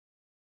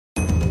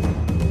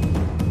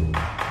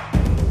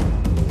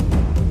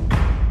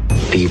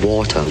be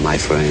water, my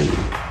friend.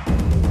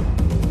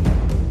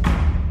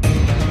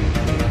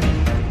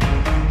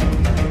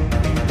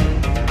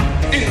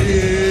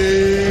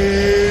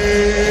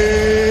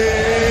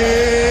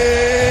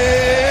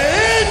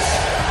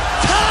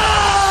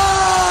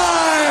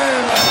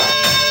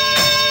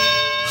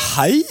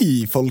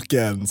 Hei,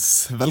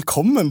 folkens.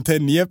 Velkommen til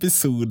en ny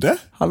episode.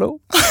 Hallo.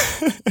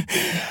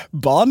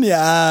 Barney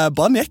er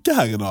ikke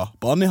her nå.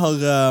 Barney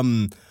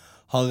han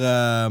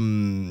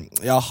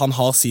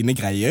har sine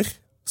greier,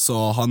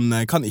 så han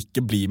kan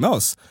ikke bli med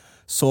oss.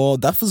 Så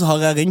derfor så har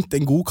jeg ringt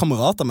en god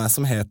kamerat av meg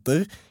som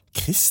heter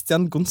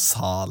Christian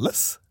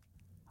Gonzales.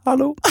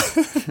 Hallo.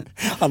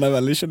 Han er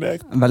veldig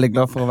genert. Veldig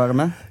glad for å være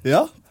med.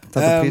 Ja.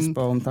 Tatt pris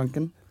på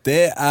omtanken.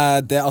 Det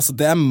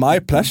er my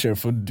pleasure,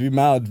 for du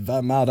med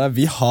deg,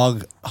 vi har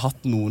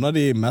hatt noen av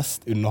de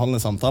mest underholdende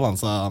samtalene,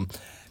 så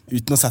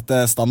uten å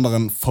sette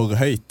standarden for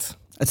høyt.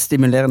 Et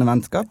stimulerende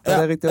vennskap,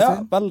 er det riktig å si?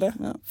 Ja, veldig,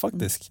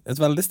 faktisk.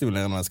 Et veldig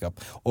stimulerende vennskap.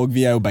 Og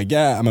vi er jo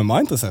begge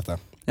MMA-interesserte.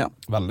 Ja.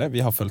 Veldig,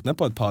 vi har følt ned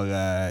på et par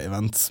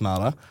events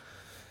med det.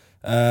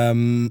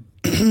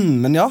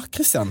 Men ja,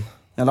 Christian.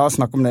 Ja, la oss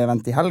snakke om det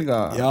eventet i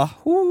helga. Ja,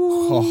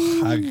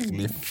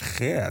 herlig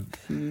fred.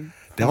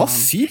 Det var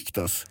sykt,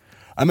 altså.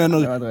 Jeg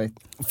mener,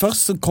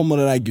 først så kommer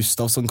det der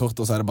Gustavsson-kort,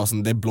 og så er det bare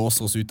sånn, det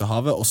blåser oss ut av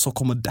havet, og så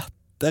kommer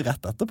dette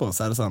rett etterpå,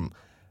 så er det sånn,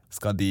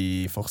 skal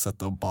de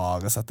fortsette å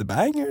bare sette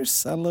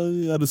bangers,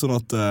 eller er det sånn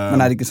at...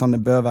 Men er det ikke sånn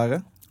det bør være?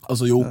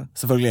 Altså jo,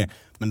 selvfølgelig,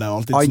 men det er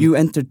alltid Are you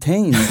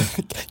entertained?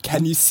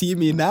 Can you see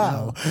me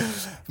now?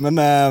 Men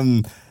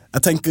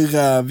jeg tenker,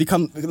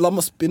 la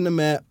meg begynne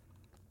med,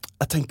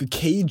 jeg tenker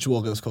Cage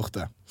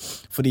Warriors-kortet.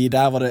 Fordi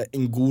der var det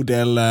en god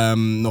del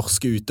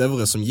norske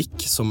utøvere som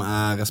gikk, som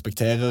jeg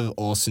respekterer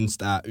og synes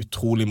det er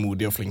utrolig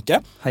modige og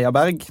flinke. Heia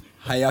Berg.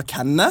 Heia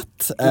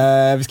Kenneth.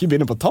 Vi skal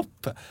begynne på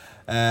topp.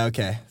 Ok,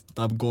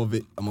 da går vi,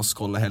 jeg må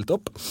scrolle helt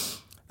opp.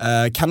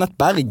 Kenneth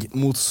Berg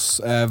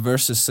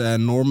versus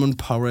Norman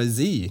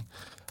Parazi.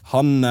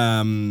 Han,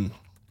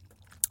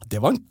 det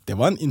var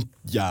en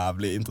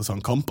jævlig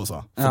interessant kamp også.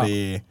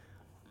 Fordi...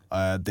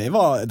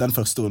 den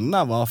første runden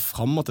der var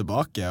frem og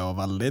tilbake og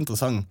veldig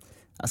interessant.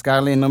 Jeg skal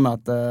ærlig innrømme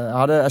at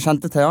jeg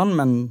kjente til han,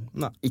 men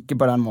ikke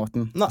på den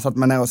måten. Jeg satt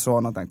meg ned og så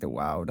han og tenkte,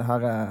 wow, det her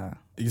er...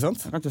 Ikke sant?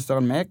 Det er kanskje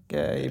større enn meg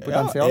i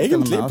potensial. Ja,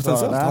 egentlig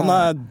potensialt.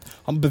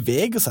 Han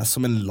beveger seg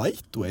som en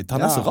lightweight.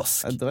 Han er så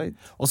rask.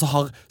 Og så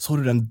har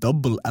du den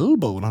double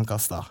elbowen han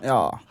kastet.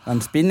 Ja,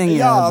 den spinning.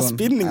 Ja,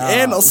 spinning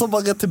en, og så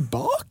bare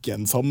tilbake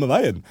igjen samme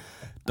veien.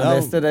 Jeg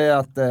leste det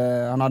at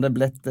han hadde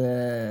blitt...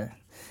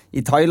 I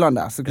Thailand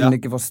der, så kunne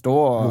de ikke forstå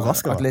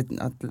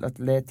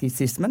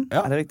atletisismen.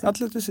 Ja, er det riktig?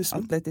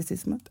 Atletisisme.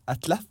 Atletisism.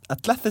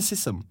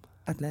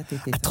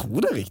 Jeg tror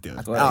det er riktig.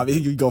 Ja,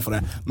 vi går for det.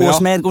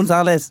 Åsmed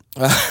Gonzales.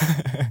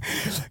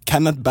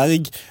 Kenneth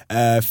Berg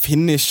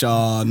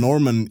finisha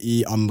Norman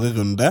i andre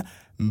runde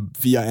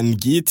via en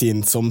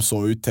guillotine som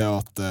så ut til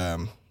at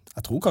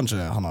jeg tror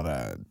kanskje han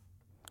hadde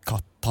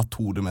tatt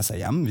hodet med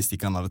seg hjem hvis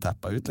ikke han hadde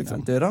tappet ut,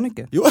 liksom. Døde han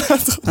ikke? Jo,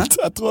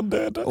 jeg tror han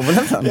døde.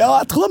 Overlevde han? Ja,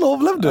 jeg tror han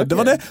overlevde. Okay. Det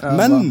var det.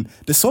 Men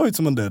det så ut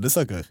som han døde,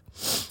 saker.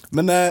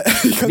 Men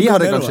vi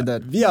hadde kanskje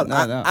død.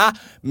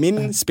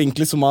 Min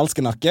spinkle somalske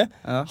nakke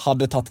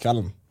hadde tatt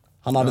kvelden.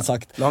 Han hadde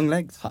sagt... Long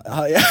legs.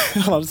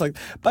 Han hadde sagt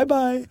bye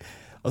bye.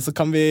 Og så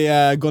kan vi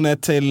gå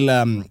ned til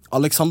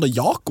Alexander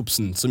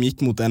Jakobsen, som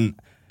gikk mot en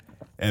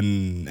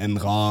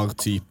rar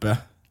type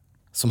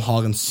som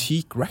har en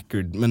syk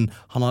record, men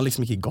han har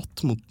liksom ikke gått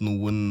mot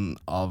noen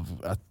av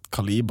et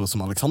kaliber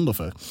som Alexander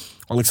før.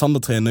 Alexander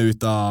trener ut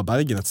av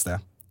Bergen et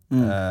sted,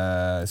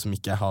 som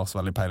ikke jeg har så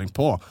veldig peiling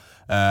på.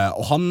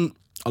 Og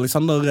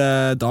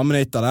Alexander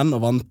dominatet den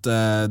og vant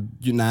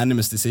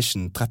unanimous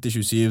decision,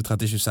 30-27,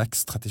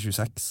 30-26,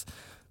 30-26.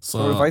 Så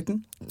du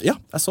fighten? Ja,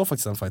 jeg så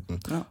faktisk den fighten.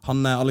 Ja.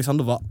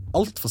 Alexander var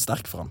alt for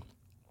sterk for han.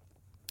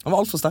 Han var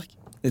alt for sterk.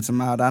 Litt som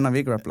jeg hadde når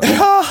vi grapplet.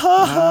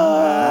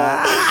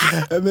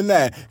 Men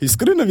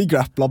husker du når vi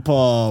grapplet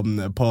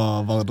på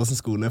Vardersen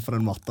skole for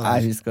den matta?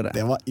 Jeg husker det.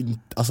 Det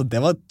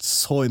var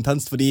så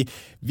intenst, fordi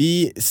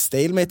vi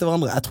stalematet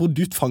hverandre. Jeg tror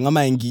du fanget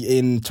meg i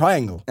en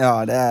triangle.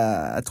 Ja,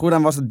 jeg tror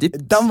den var så dypt.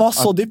 Den var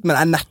så dypt, men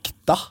jeg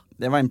nekta.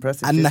 Det var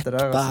impressive. Jeg nekta,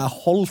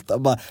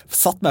 jeg bare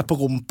satt meg på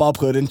rumpa og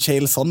prøvde en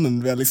Chael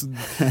Sonnen ved å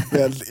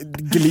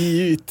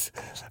gli ut.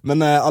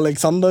 Men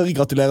Alexander,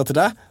 gratulerer til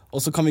deg.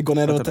 Og så kan vi gå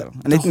nedover til...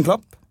 En liten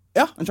klapp.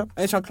 Ja, en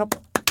kjapp klapp.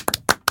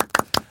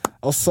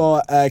 Og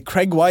så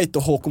Craig White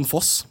og Håkon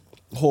Foss.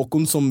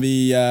 Håkon som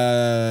vi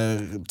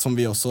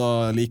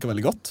også liker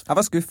veldig godt. Jeg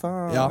var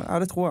skuffet, jeg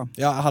hadde troa.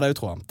 Ja, jeg hadde jo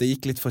troa. Det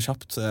gikk litt for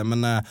kjapt,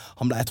 men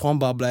jeg tror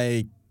han bare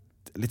ble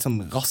litt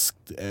sånn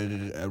raskt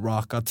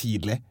raka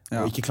tidlig,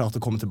 og ikke klarte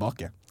å komme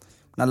tilbake.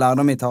 Men jeg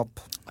lærte om i tap.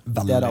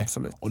 Veldig. Det er det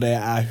absolutt. Og det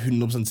er jeg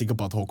 100% sikker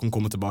på at Håkon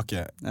kommer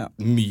tilbake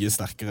mye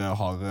sterkere,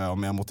 hardere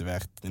og mer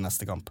motivert i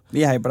neste kamp.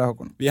 Vi heier på deg,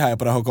 Håkon. Vi heier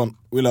på deg, Håkon.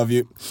 We love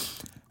you.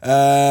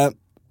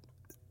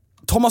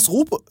 Thomas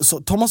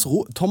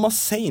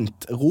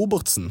Saint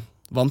Robertsen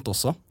vant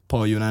også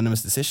på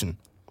unanimous decision.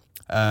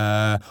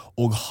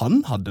 Og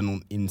han hadde noen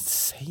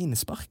insane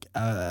spark.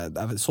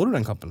 Så du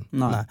den kampen?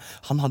 Nei.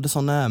 Han hadde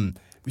sånne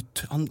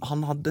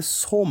han hadde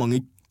så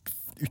mange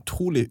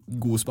utrolig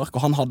gode spark,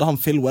 og han hadde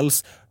Phil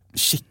Wells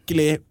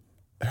skikkelig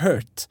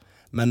hurt,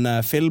 men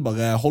Phil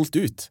bare holdt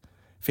ut.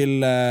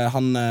 Phil,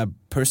 han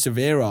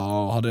persevera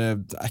og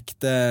hadde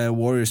ekte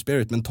warrior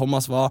spirit, men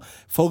Thomas var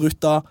for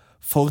rutta,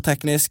 for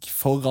teknisk,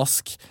 for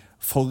rask,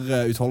 for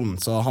utholden,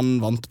 så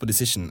han vant på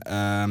decision.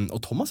 Og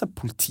Thomas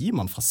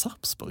politimann fra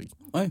Sarpsborg.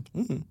 Oi.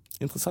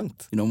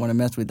 Interessant. You don't want to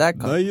mess with that,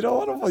 Nei,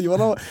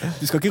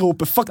 du skal ikke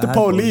rope fuck the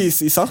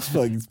police i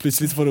Sarpsborg.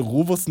 Plutselig så får du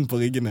Robertsen på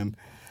ryggen din.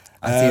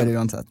 Jeg sier det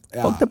uansett.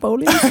 Fuck the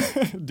police.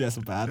 Du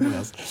så bad med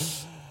det,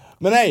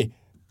 Men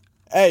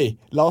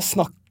la oss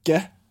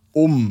snakke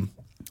om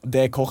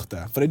det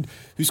kortet. For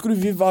husker du,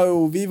 vi var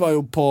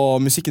jo på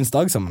Musikkens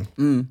dag sammen.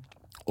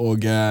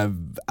 Og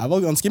jeg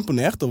var ganske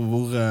imponert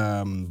over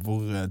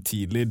hvor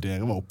tidlig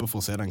dere var oppe for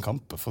å se den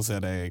kampen, for å se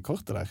det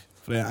kortet der.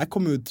 For jeg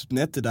kom ut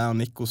ned til deg og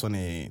Nico sånn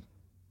i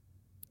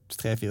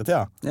 3-4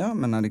 tida. Ja,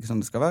 men er det ikke sånn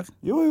det skal være?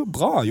 Jo,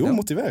 bra,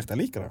 motivert, jeg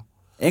liker det.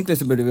 Egentlig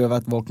så burde vi jo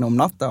vært våkne om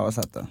natta og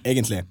sett det.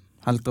 Egentlig.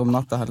 Helter om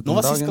natta, helter om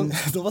dagen.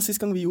 Nå var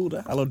sist gang vi gjorde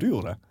det, eller du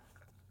gjorde det.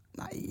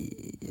 Nei,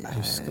 jeg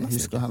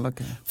husker heller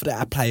ikke. For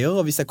jeg pleier,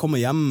 hvis jeg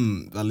kommer hjem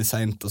veldig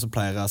sent, og så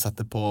pleier jeg å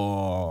sette på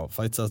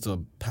fights, så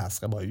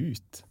passer jeg bare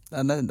ut. Det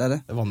er det. Det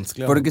er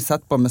vanskelig. Får du ikke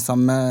sett på med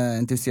samme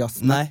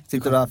entusiasme? Nei.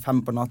 Sitter du der 5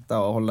 på natta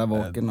og holder deg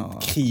våken? Og...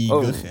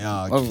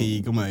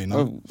 Kriger med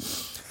øynene.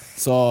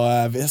 Så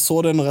jeg så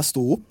det når jeg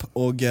stod opp,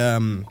 og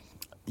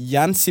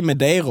Yancy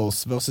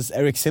Medeiros versus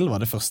Eric Silva,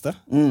 det første.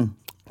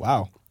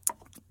 Wow.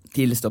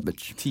 Tidlig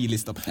stoppage.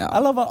 Ja.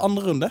 Eller var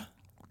andre runde?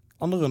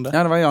 Ja,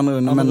 det var i andre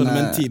runde,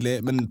 men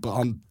tidlig. Men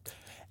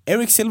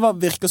Eric Silva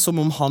virker som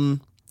om han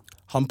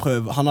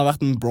har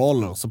vært en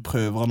brawler, så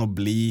prøver han å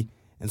bli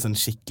en sånn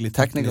skikkelig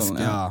teknisk,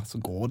 så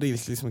går det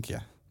liksom ikke.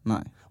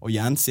 Nei. Og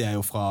Yancy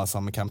jo fra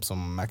samme camp som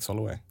Max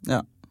Holloway.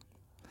 Ja.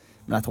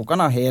 Men jeg tror ikke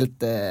han har helt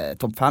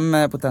topp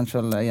 5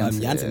 potential,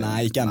 Yancy.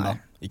 Nei, ikke enda.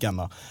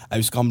 Jeg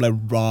husker han ble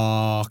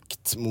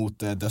rocked mot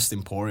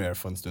Dustin Poirier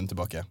for en stund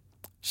tilbake.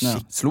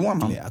 Skikkelig. Slo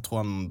han? Jeg tror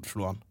han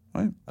slo han.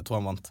 Oi. Jeg tror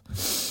han vant.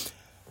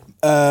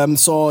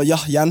 Så ja,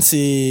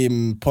 Yancy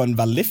på en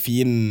veldig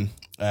fin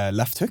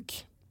left hook,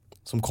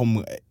 som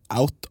kom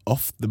out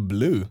of the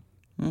blue.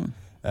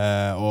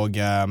 Og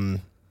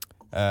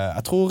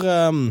jeg tror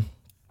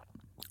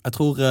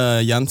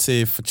Yancy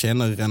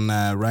fortjener en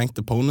ranked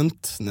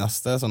opponent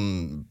neste, sånn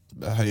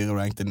høyere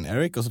ranked enn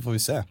Eric, og så får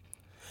vi se.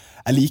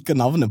 Jeg liker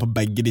navnet på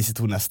begge disse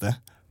to neste.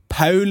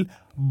 Paul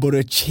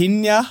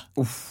Borochinha.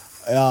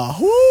 Ja,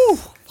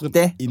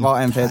 det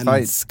var en fet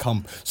fight.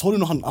 Kamp. Så du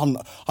når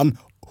han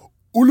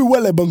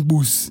Oluwele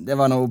Bangbus. Det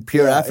var noe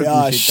pure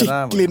African shit.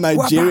 Skikkelig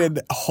Nigerian.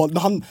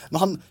 Når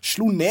han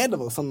slo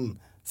nedover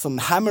sånn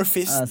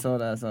hammerfist. Jeg så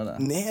det.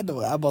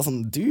 Nedover. Jeg bare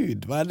sånn,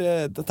 dude, hva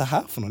det dette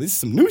her for noe? This is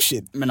some new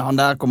shit. Men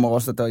han der kommer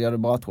også til å gjøre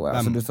det bra, tror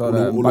jeg. Så du så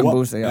det,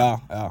 Bangbus. Ja.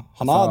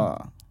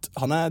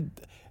 Han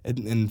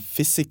en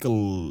physical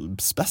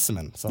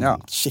specimen. Sånn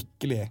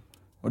skikkelig.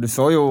 Og du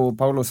så jo,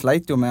 Paulo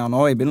sleit jo med han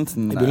også i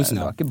begynnelsen. Det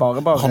var ikke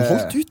bare... Han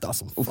holdt ut da,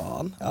 som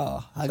faen.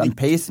 Den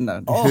pacen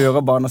der. Du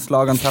hører bare når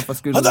slagene treffer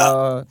skuddet.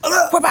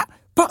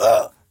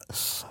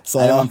 Så,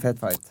 det var en fet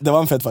fight. Det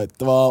var en fet fight.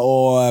 Det var,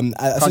 og,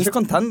 kanskje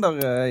contender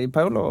i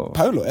Paulo.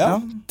 Paulo, ja.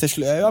 Til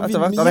slutt,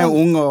 etter hvert, han jo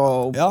ung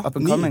og up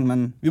and coming,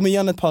 men... Vi må gi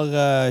han et par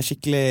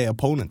skikkelig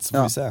opponents,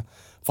 får vi se.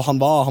 For han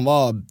var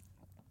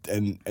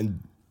en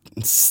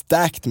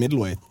stacked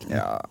middleweight.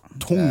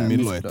 Tung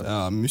middleweight.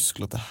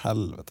 Muskler til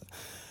helvete.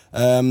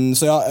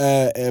 Så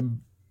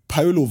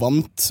Paulo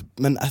vant,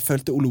 men jeg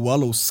følte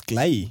Oluwalo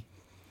sklei,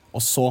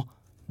 og så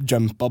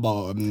jumpa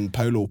bare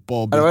Paulo opp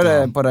og det var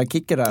det på det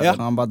kicket der,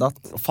 når han bare datt.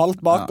 Falt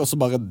bak, og så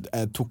bare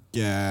tok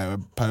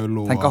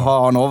Paulo... Tenk å ha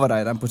han over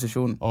deg i den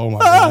posisjonen. Oh my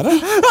god.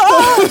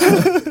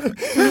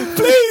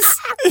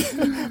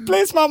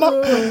 Please, mamma!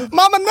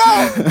 Mamma, no!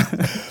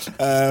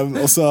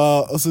 Og så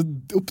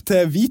opp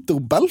til Vitor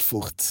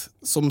Belfort,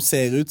 som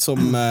ser ut som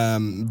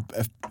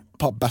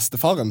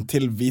bestefaren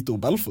til Vitor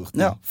Belfort,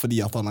 fordi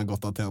at han har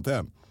gått av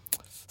TRT.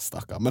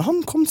 Stakkar. Men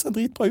han kom seg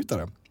dritbra ut av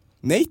det.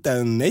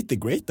 Nate the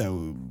Great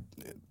jo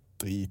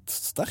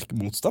dritsterk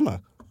motstander.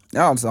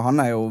 Ja, altså han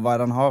jo, hva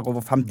han har,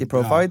 over 50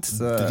 pro fights.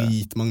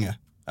 Dritmange,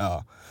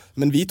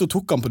 Men Vito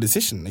tok han på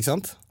decision, ikke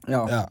sant?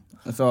 Ja.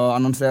 Så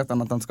annonserte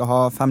han at han skal ha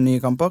 5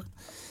 nye kamper.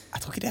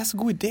 Jeg tror ikke det så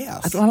god idé,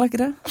 altså. Jeg tror heller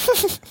ikke det.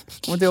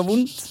 Og det gjør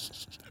vondt.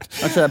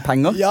 Kanskje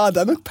penger? Ja,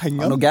 det nok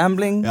penger. Noe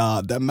gambling?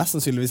 Ja, det mest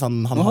sannsynligvis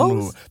han har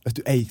noe... Vet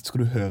du,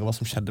 skal du høre hva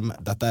som skjedde med...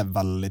 Dette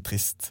veldig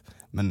trist,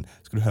 men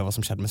skal du høre hva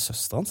som skjedde med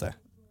søsteren sin?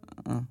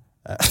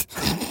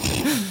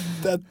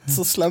 Det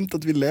så slemt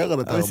at vi ler av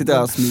dette. Vi sitter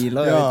her og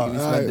smiler.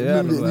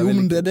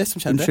 Men det det som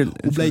skjedde.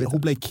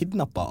 Hun ble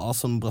kidnappet av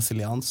sånne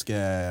brasilianske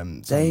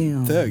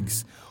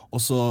thugs, og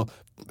så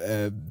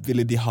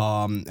ville de ha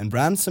en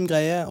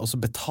ransom-greie, og så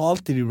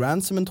betalte de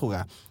ransomen, tror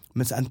jeg.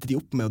 Men så endte de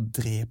opp med å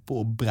drepe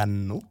og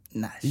brenne henne.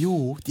 Nice.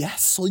 Jo, de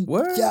så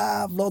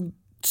jævla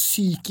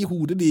syke i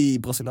hodet, de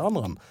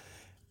brasilianerne.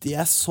 De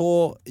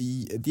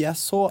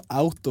så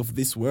out of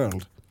this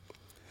world.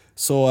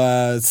 Så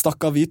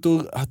stakkar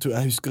Vitor,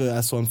 jeg husker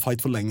jeg så en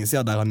fight for lenge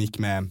siden der han gikk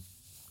med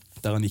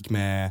der han gikk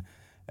med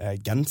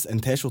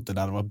en t-skjorte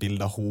der det var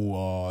bilder av ho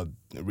og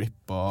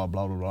Rip og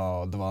bla bla bla,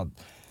 og det var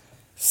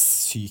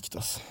sykt,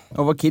 altså.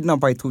 Og var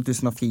kidnappet i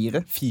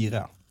 2004.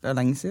 4, ja. Det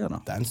lenge siden, da.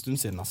 Det en stund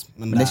siden, altså.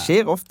 Men det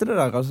skjer ofte det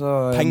der,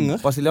 altså. Penger.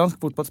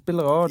 Brasilianske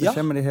fotballspillere, det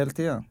skjer med de hele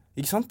tiden.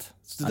 Ikke sant?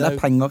 Det er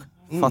penger.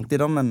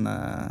 Fattigdommen...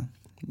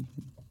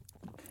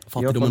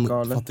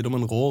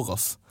 Fattigdommen rår,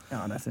 altså.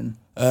 Ja, det er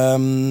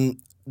synd.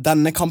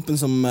 Denne kampen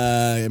som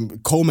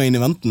co-main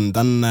eventen,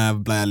 den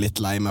ble jeg litt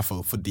lei meg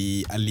for,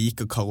 fordi jeg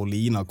liker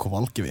Karolina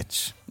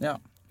Kowalkiewicz. Ja.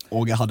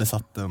 Og jeg hadde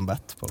satt en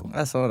bet på.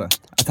 Jeg så det.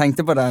 Jeg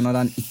tenkte på det når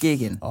den ikke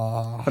gikk inn.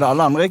 For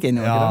alle andre gikk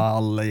inn, jo ikke det? Ja,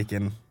 alle gikk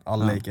inn.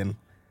 Gikk inn.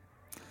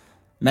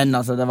 Men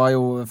altså, det var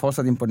jo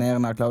fortsatt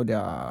imponerende av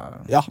Claudia.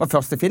 Ja. Det var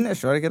første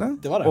finish, var det ikke det?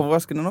 Det var det.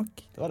 Overraskende nok.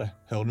 Det var det.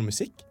 Hører du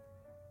musikk?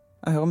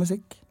 Jeg hører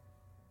musikk.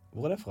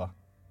 Hvor er det fra?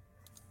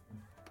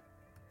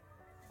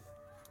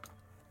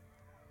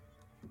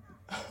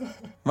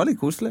 Det var litt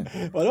koselig.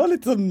 Det var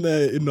litt sånn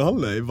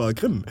underholdende i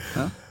bakgrunnen.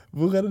 Ja.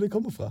 Hvor er det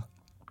kommer fra?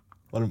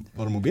 Var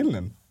det mobilen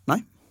din?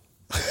 Nei.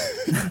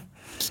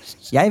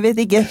 Jeg vet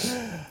ikke.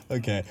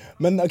 Ok,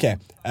 men ok.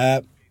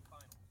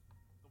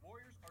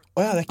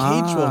 Åja, det er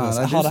Cage Warriors.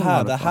 Jeg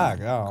har det her,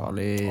 ja.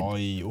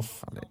 Oi,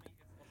 uff.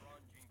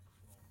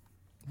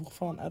 Hvor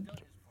faen er det?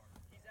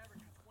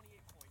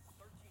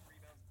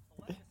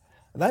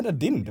 Nei, det er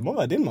din. Det må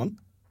være din, mann.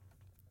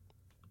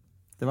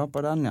 Det var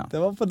på den, ja. Det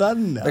var på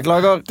den, ja.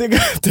 Beklager.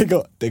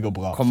 Det går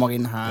bra. Kommer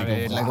inn her,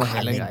 legger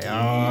hele greia.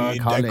 Ja,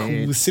 det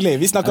er koselig.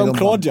 Vi snakker om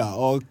Claudia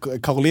og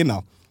Karolina.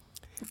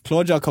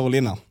 Claudia og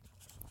Karolina.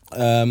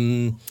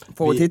 Hun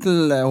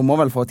må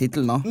vel få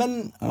titel nå.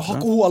 Men har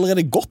ikke hun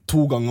allerede gått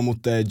 2 ganger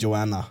mot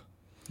Joanna?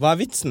 Hva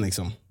er vitsen,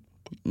 liksom?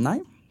 Nei,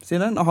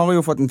 sier den. Har hun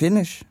jo fått en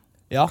finish.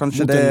 Ja,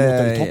 kanskje det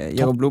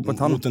gjør blod på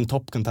tann. Mot en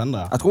topp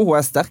contender. Jeg tror hun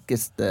er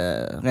sterkest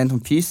rent som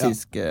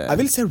fysisk. Ja.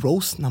 Jeg vil se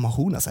Rose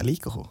Namajunas. Jeg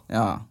liker hun.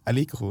 Ja. Jeg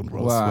liker hun.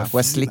 Rose.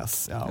 Hun er slick.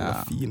 Ja, hun er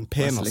fin.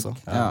 Pen også.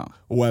 Ja.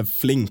 Hun er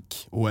flink.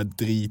 Hun er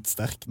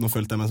dritsterk. Nå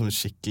følte jeg meg som en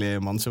skikkelig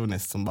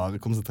mannssjåvinist som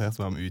bare konsentrerte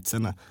meg om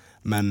utseende.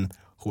 Men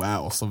hun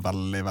er også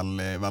veldig,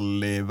 veldig,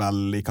 veldig,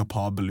 veldig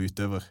kapabel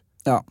utøver.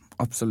 Ja,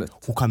 absolutt.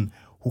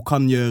 Hun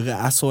kan gjøre...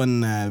 Jeg så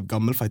en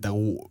gammel fight der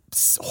hun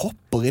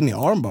hopper inn i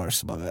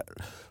armbars, bare...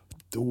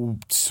 Hun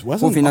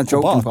finner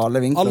choken fra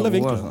alle vinkler. Alle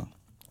vinkler.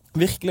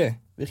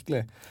 Virkelig.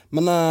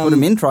 Men, tror du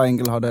min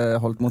triangle hadde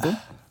holdt mot henne?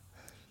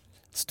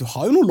 Du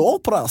har jo noe lår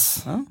på det, ass.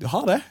 Ja. Du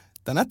har det.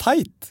 Den er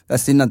tight. Det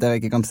er synd at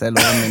dere ikke kan se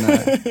lårene mine.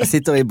 Jeg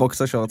sitter i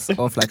boxershorts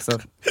og flexer.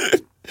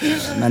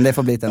 Men det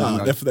får bli til en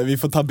annen gang. Vi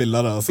får ta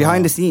bilder der. Altså.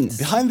 Behind the scenes.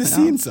 Behind the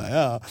scenes,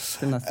 ja.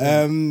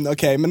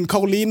 Ok, men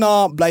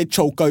Karolina ble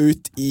choka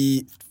ut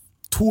i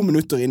 2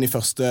 minutter inn i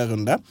første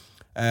runde.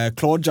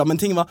 Men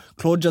tingen var,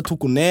 Claudia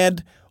tok henne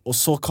ned, og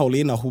så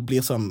Karolina, hun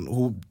blir sånn,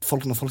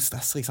 når folk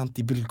stresser, ikke sant?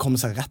 De vil komme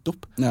seg rett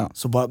opp. Ja.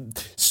 Så bare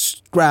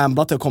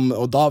scrambler til å komme,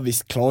 og da hvis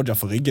Claudia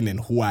får ryggen din,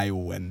 hun er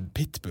jo en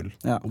pitbull.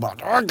 Ja.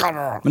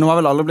 Men hun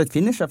har vel aldri blitt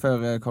finisher før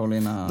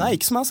Karolina? Nei,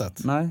 ikke som jeg har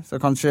sett. Nei, så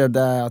kanskje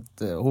det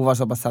at hun var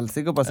såpass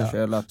selvsikker på seg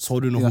selv, at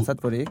uansett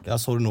hvor det gikk. Ja,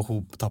 så du når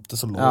hun tappte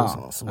så lå,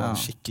 så var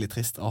det skikkelig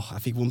trist.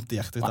 Jeg fikk vondt i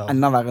hjertet ut av.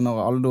 Enda verre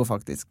når Aldo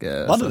faktisk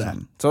var det det?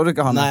 Så du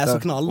ikke han? Nei, jeg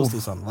så ikke når Aldo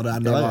stod sånn.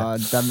 Det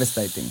var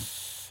devastating.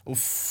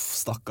 Uff,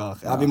 stakkar.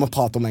 Ja, vi må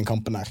prate om den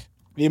kampen her.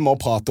 Vi må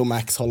prate om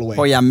Max Holloway.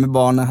 På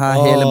hjemmebane her,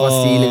 hele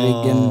Brasil i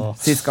ryggen.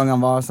 Sist gang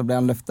han var, så ble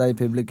han løftet i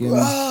publikum.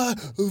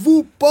 Hørte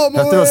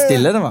du hvor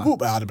stille det var?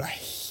 Ja,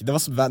 det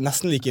var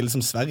nesten like ille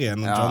som Sverige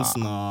når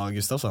Johnson og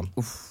Gustafsson.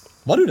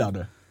 Var du der,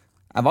 du?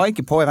 Jeg var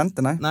ikke på eventet,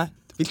 nei.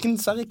 Hvilken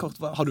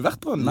Sverige-kort har du vært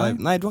på? Nei,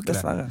 du har ikke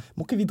dessverre. Det.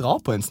 Må ikke vi dra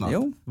på en snart?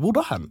 Jo. Hvor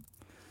da hen?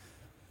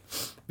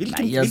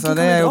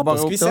 Hvilken det er jo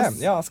bare opp til oss.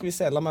 Ja, skal vi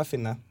se. La meg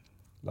finne...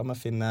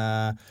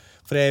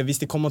 For hvis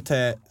de kommer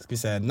til, skal vi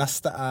se,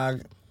 neste er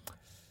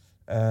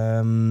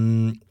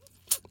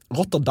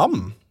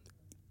Rotterdam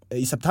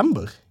i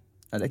september.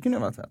 Ja, det kunne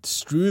jo vært fett.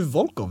 Struve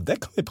Volkov, det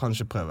kan vi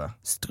kanskje prøve.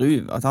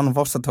 Struve, at han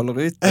fortsatt holder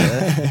ut.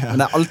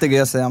 Men det er alltid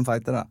gøy å se han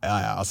fighte da.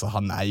 Ja, altså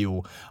han er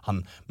jo...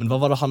 Men hva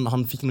var det?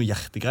 Han fikk noen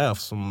hjertegreier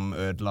som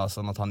ødela,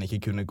 sånn at han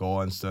ikke kunne gå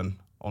en stund.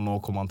 Og nå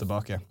kommer han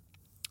tilbake.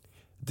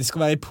 Det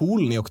skal være i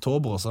Polen i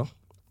oktober også.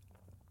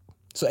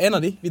 Så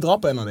vi drar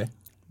på en av de.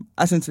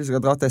 Jeg synes vi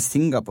skal dra til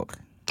Singapore.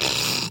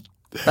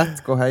 Bett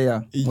går heia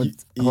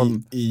mot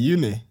Holm. I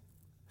juni.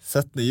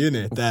 17.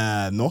 juni. Det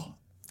er nå.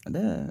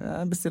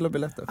 Jeg bestiller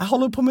billetter. Jeg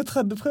holder på med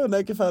 3. prøven.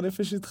 Jeg er ikke ferdig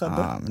for 23.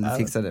 Men du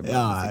fikser det.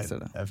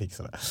 Jeg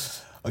fikser det.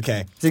 Ok.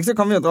 Så ikke så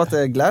kan vi jo dra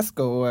til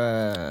Glasgow.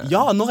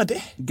 Ja, når er det?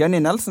 Gunny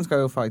Nelson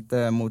skal jo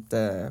fighte mot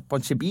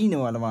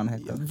Ponchibino, eller hva han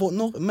heter.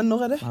 Men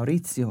når er det?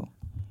 Maurizio.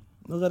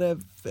 Når er det?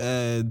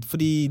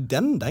 Fordi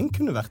den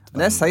kunne vært...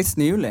 Det er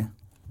 16. juli.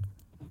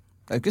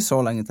 Det er jo ikke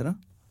så lenge til det.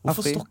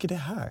 Hvorfor står ikke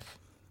det her?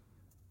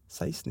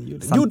 16.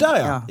 juli. Jo, der,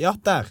 ja. Ja,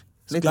 der.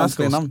 Litt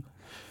vanskelig navn.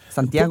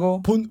 Santiago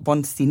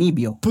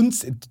Poncinibio.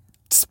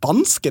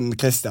 Spansken,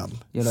 Christian.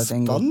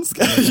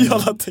 Spansken.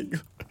 Jolatengo.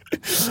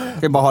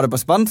 Skal vi bare ha det på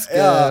spansk?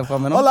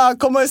 Hola,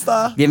 ¿cómo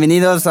está?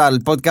 Bienvenidos al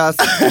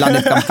podcast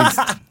Planet Campus.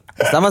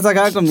 Estamos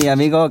acá con mi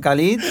amigo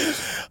Khalid.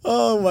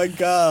 Oh my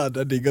god,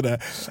 jeg digger det.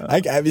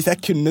 Hvis jeg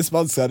kunne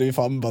spansk, så hadde vi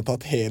faen bare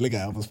tatt hele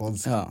greia på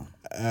spansk. Ja.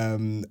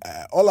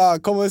 Hola,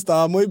 ¿cómo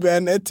está? Muy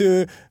bien,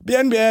 etu,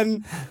 bien,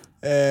 bien.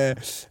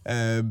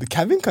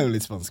 Kevin kan jo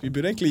litt spansk. Vi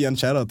burde egentlig gi en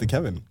shout-out til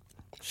Kevin.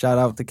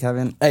 Shout-out til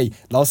Kevin. Hey,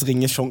 la oss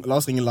ringe Lan.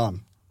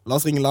 La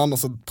oss ringe Lan og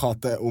så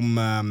prate om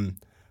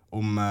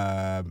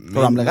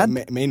Tror han blir redd?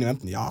 Main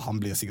eventen. Ja, han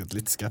blir sikkert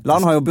litt skeptisk.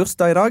 Lan har jo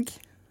bursdag i dag.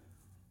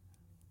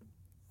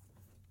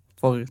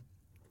 For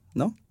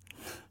nå?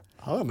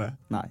 Har han det?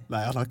 Nei,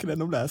 han har ikke det.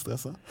 Nå ble jeg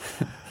stresset.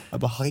 Jeg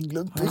bare har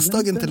glemt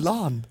bursdagen til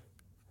Lan.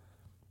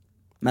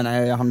 Men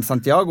han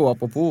Santiago,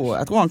 apropos,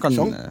 jeg tror han kan...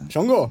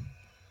 Sjongo?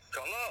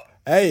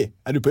 Hei,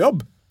 er du på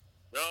jobb?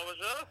 Ja, hva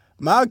skjer?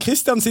 Meg og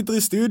Christian sitter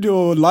i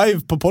studio live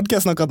på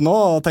podcasten akkurat nå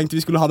og tenkte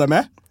vi skulle ha deg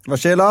med. Hva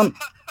skjer, Lan?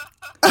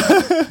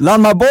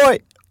 Lan, my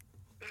boy!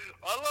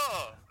 Hallo!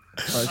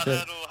 Er det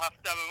noe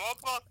heftig med å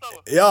prate,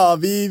 eller? Ja,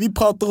 vi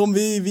prater om,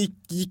 vi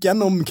gikk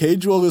gjennom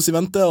Cage Warriors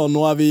eventet, og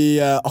nå vi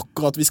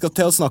vi skal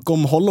til å snakke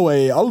om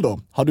Holloway Aldo.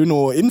 Har du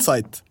noe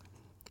insight?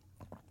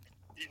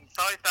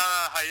 Insight,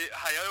 jeg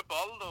heier jo på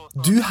Aldo.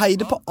 Du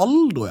heide på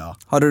Aldo, ja.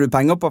 Hadde du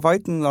penger på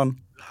fighten, Lan?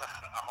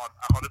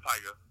 Jeg hadde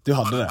penger. Du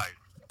hadde det.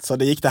 Så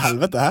det gikk til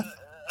helvete, hæ?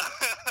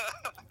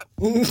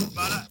 Men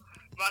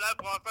jeg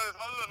pratet i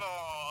fallen, og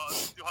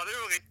du hadde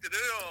jo riktig, du.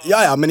 Og...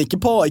 Ja, men ikke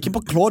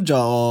på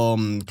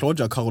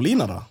Claudia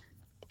Carolina, da.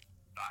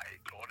 Nei,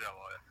 Claudia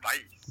var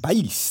beist.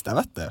 Beist, jeg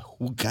vet det.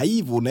 Hun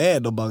greiv hun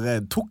ned og bare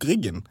tok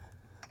ryggen.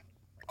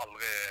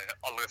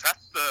 Aldri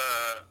sett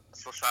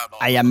så skjedd.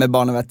 Nei,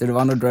 hjemmebane, vet du. Det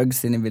var noe drugs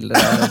inn i bildet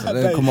der, så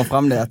det kommer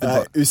frem det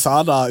etterpå.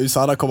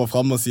 Usada kommer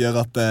frem og sier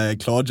at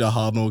Claudia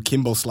har noe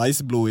Kimbo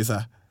Slice-blod i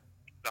seg.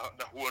 Det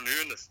er hun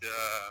Nunes.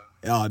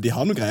 Ja, de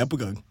har noe greier på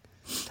gang.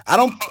 I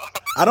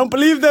don't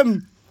believe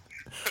them!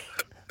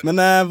 Men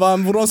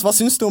hva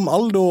syns du om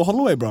Aldo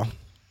Holloway, bro?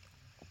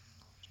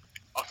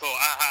 Altså,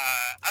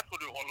 jeg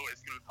trodde jo Holloway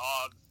skulle ta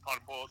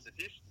det på seg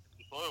først.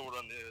 Du så jo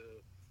hvordan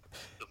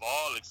det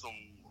var liksom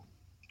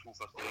 2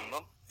 første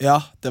runden. Ja,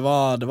 det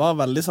var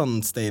veldig sånn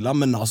stela,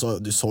 men altså,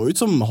 det så ut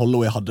som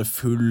Holloway hadde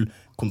full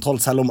kontroll.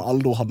 Selv om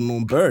Aldo hadde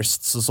noen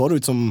bursts, så det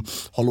ut som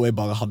Holloway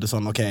bare hadde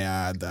sånn, ok,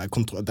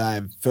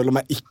 jeg føler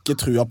meg ikke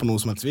trua på noe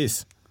som helst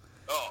vis.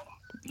 Ja,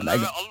 men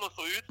Aldo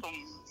så ut som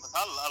seg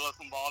selv, eller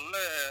som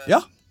vanlig.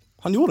 Ja,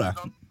 han gjorde det.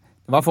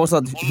 Det var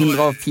fortsatt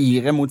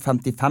 104 mot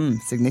 55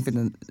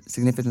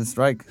 significant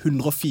strike.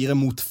 104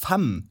 mot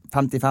 5?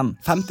 55.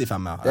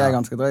 55, ja. Det er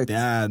ganske drøyt. Det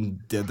er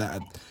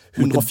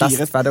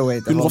 104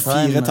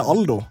 til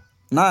Aldo?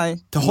 Nei,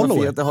 til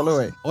Holloway. 104 til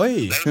Holloway.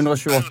 Oi.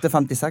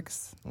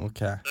 128-56.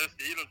 Ok. Det er jo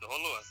stilen til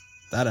Holloway.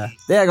 Det er det.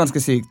 Det er ganske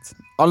sykt.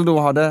 Aldo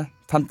hadde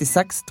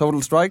 56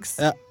 total strikes,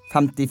 ja.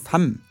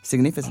 55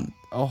 significant.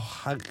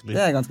 Herlig. Det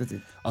er ganske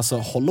sykt. Altså,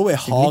 Holloway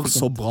har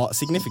så bra...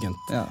 Significant.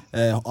 Ja.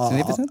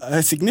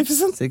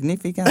 Significant?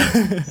 Significant.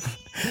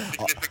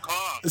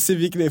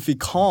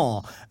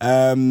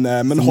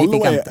 Men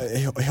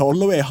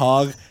Holloway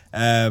har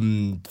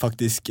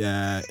faktisk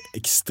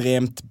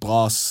ekstremt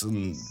bra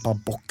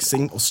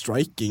boksing og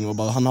striking, og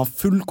han har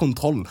full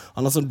kontroll.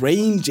 Han har sånn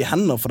range i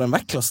hender for den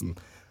vektklassen.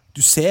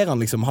 Du ser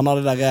han liksom, han har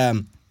det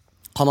der...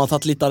 Han har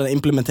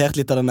implementert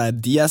litt av denne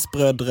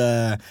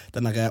Diaz-brødre,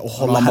 den der å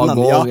holde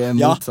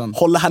hendene,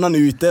 holde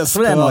hendene ute.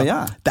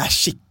 Det er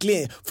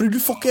skikkelig, fordi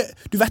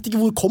du vet ikke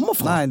hvor det kommer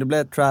fra. Nei, du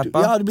blir trappet.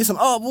 Ja, du blir sånn,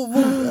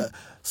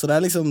 Så det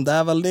er liksom, det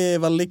er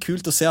veldig, veldig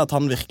kult å se at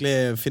han virkelig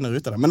finner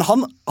ut av det. Men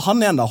han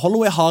igjen da,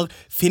 Holloway har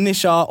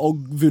finishet og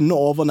vunnet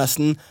over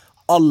nesten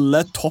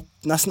alle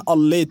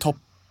i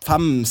topp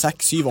 5,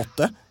 6, 7,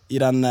 8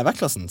 i den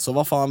vektklassen. Så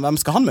hvem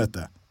skal han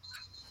møte?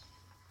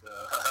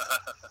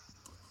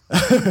 Det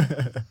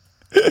er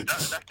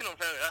ikke noen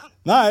ferie.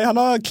 Nei,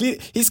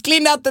 he's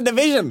cleaned out the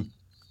division.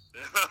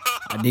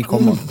 De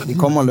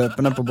kommer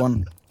løpende på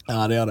bånd.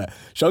 Ja, det gjør det.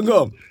 Sjongo,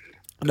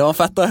 det var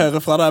fett å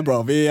høre fra deg,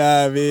 bro.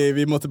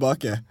 Vi må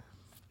tilbake.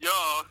 Ja,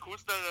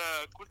 kos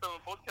dere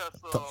med podcast.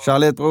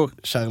 Kjærlighet, bror.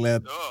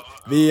 Kjærlighet.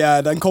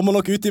 Den kommer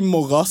nok ut i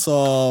morgen,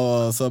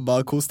 så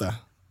bare kos deg.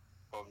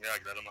 Jeg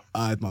gleder meg.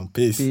 Alright, man.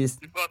 Peace.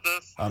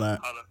 Ha det.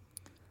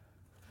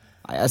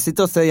 Jeg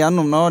sitter og ser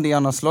gjennom nå de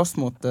han har slåss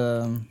mot...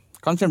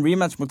 Kanskje en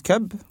rematch mot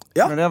Cub?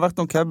 Ja. Det har vært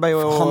noen Cub.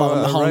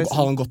 Har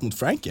han gått mot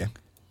Frankie?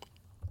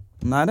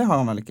 Nei, det har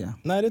han vel ikke.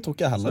 Nei, det tror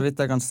ikke jeg heller. Så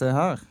vidt jeg kan se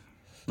her.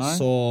 Nei.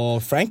 Så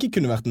Frankie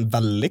kunne vært en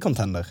veldig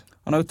contender.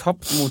 Han har jo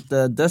tapt mot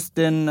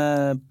Dustin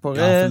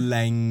Poirier,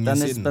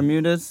 Dennis siden.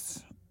 Bermudez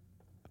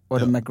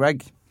og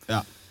McGregor.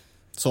 Ja.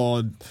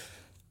 Så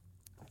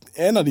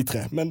en av de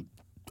 3, men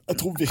jeg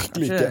tror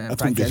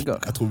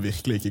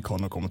virkelig ikke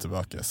Conor kommer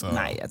tilbake. Så.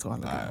 Nei, jeg tror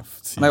han ikke.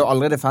 Han har jo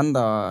aldri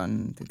defendet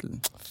en titel.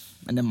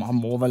 Men han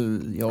må vel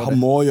gjøre det. Han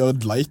må gjøre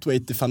et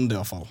lightweight defender i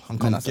hvert fall. Han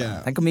kan ikke...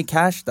 Tenk hvor mye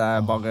cash det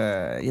er bare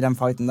i den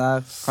fighten der.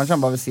 Kanskje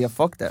han bare vil si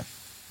fuck det.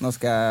 Nå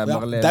skal jeg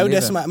bare leve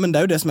livet. Men det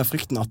er jo det som er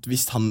frykten, at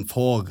hvis han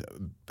får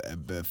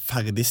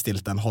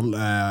ferdigstilt den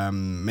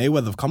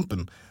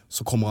Mayweather-kampen,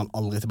 så kommer han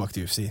aldri tilbake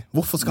til UFC.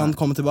 Hvorfor skal han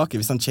komme tilbake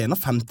hvis han tjener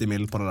 50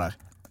 mil på det der?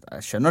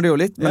 Jeg skjønner det jo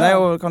litt, men det er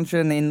jo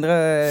kanskje en indre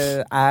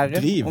ære,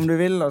 Driv. om du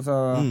vil. Altså.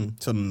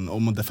 Sånn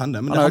om å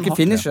defende. Men han har jo ikke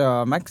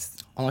finisher, Max.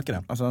 Han har ikke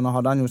det. Altså, nå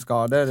hadde han jo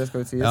skade, det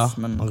skal jo sies. Ja,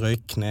 men... han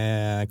røyk kne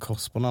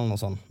korsbånd eller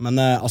noe sånt. Men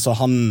altså,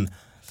 han...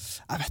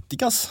 Jeg vet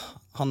ikke, ass.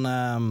 Han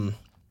er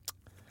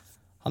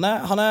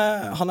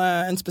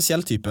en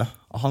spesiell type.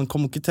 Han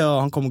kommer ikke til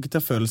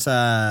å føle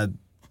seg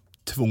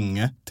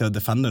tvunget til å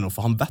defende noe,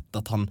 for han vet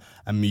at han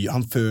er mye...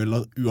 Han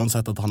føler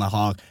uansett at han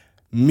har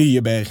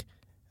mye bedre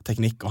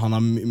teknikk, og han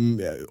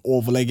er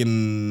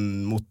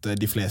overlegen mot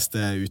de fleste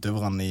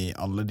utøverne i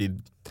alle de...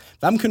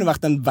 Hvem kunne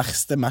vært den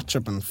verste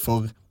matchupen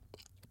for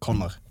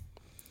Conor?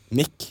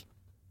 Nick?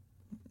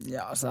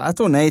 Ja, altså, jeg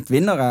tror Nate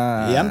vinner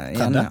igjen,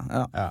 tredje?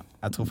 Ja,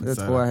 jeg tror faktisk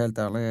det tror jeg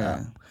helt ærlig. Ja.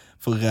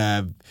 For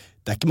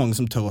det er ikke mange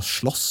som tør å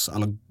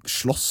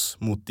slåss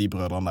mot de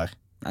brødrene der.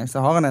 Nei,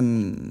 så har han en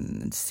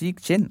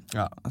syk kinn.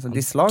 Ja. Altså,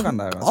 de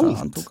slagene der, altså,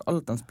 han tok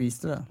alt, han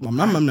spiste det.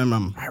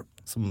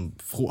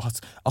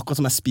 Akkurat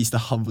som jeg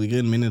spiste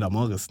havregryn min i dag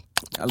morges.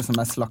 Eller som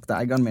jeg slakte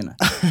eggene mine.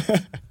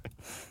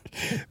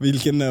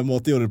 Hvilken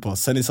måte gjorde du det på?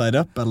 Sunny side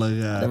up, eller?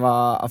 Det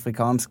var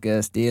afrikansk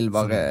stil,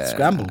 bare...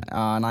 Scramble?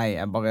 Ja, nei,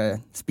 jeg bare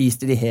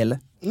spiste de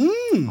hele.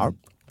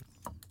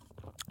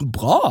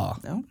 Bra!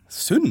 Ja.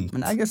 Sunt.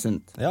 Men egg er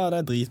sunt. Ja, det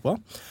er dritbra.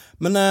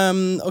 Men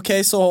ok,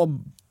 så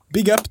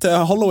big up til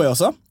Holloway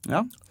også.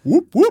 Ja.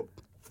 Whoop, whoop.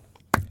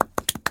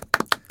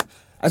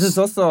 Jeg synes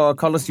også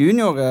Carlos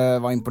Junior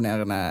var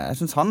imponerende. Jeg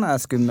synes han er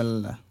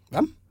skummel.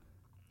 Hvem?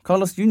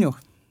 Carlos Junior.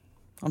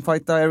 Han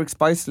fightet Eric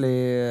Spicely.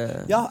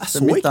 Ja, jeg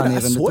så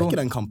ikke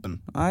den kampen.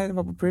 Nei, det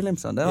var på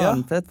prelims. Det var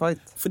en fet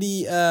fight. Fordi...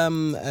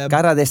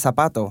 Cara de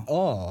zapato.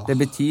 Det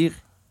betyr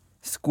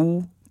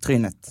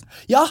skotrynet.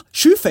 Ja,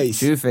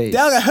 shoeface. Det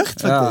har jeg hørt,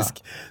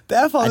 faktisk.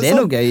 Ja. Det er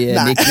noe gøy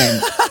nickname.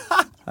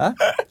 Hæ?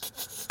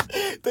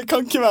 Det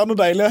kan ikke være noe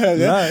deilig å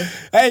høre.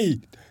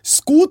 Hei,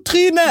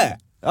 skotryne!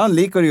 Ja, han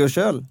liker det jo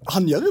selv.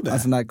 Han gjør det.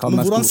 Altså, nei,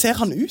 men hvordan ser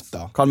han ut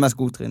da? Kall meg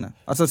skotryne.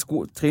 Altså,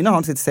 trynet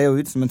hans ser jo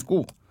ut som en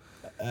sko.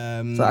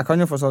 Så jeg kan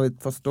jo for så vidt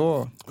forstå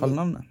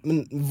kallenavnet.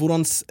 Men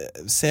hvordan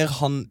ser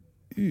han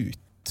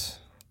ut?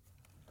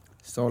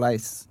 Så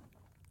leis.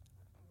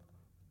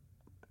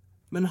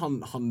 Men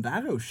han der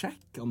er jo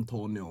kjekk,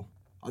 Antonio.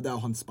 Det er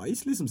jo han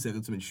Spicely som ser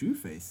ut som en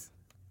shoeface.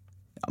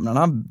 Ja, men han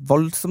har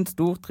voldsomt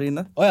stort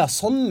tryne. Åja,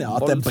 sånn ja,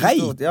 at det er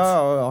breit. Ja,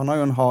 og han har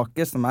jo en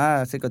hake som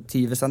er sikkert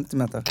 20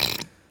 centimeter.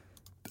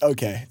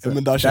 Ok, så,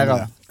 men da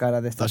skjønner jeg.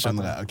 Da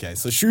skjønner jeg, ok.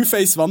 Så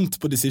Shoeface vant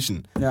på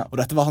decision. Ja. Og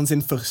dette var hans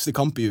første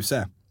kamp i UFC?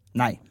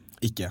 Nei.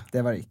 Ikke?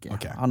 Det var det ikke.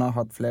 Okay. Han har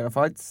hatt flere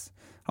fights.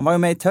 Han var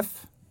jo med i Tøff.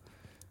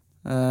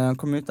 Han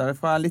kom ut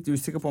derifra. Jeg er litt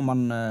usikker på om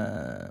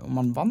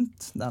han vant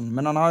den.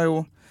 Men han har jo...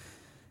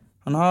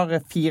 Han har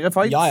 4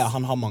 fights. Ja,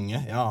 han har mange.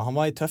 Ja, han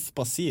var i Tøff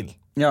Brasil.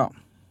 Ja.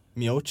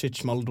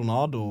 Miocic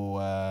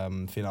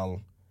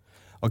Maldonado-finalen.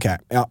 Ok,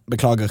 ja,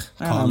 beklager.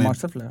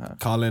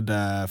 Khalid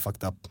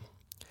fucked up.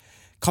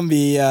 Kan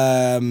vi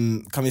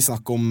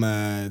snakke om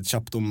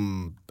kjapt om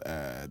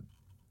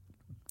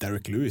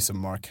Derek Lewis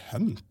og Mark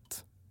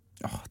Hunt?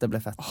 Det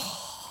ble fett.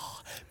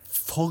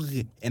 For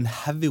en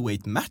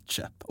heavyweight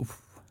matchup.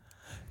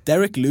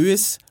 Derek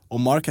Lewis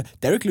og Mark Hunt.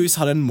 Derek Lewis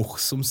hadde den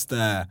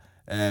morsomste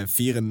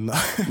fyren.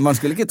 Man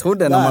skulle ikke tro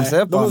det når man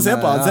ser på han.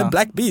 Han ser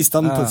Black Beast.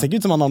 Han ser ikke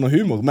ut som han har noe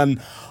humor, men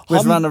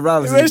Where's Ronda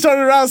Rousey? Where's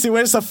Ronda Rousey?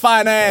 Where's a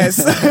fine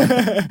ass?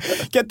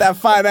 Get that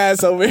fine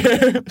ass over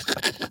here.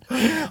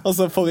 Og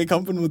så forrige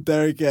kampen mot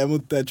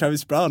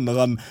Travis Brown,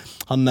 når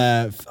han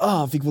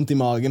fikk vondt i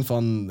magen for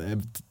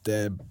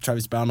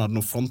Travis Brown hadde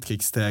noen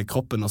frontkicks til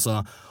kroppen, og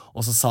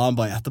så sa han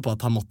bare etterpå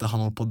at han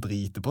holdt på å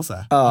drite på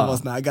seg. Han var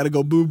sånn, I gotta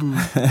go boo-boo.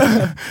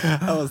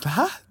 Jeg var sånn,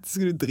 hæ?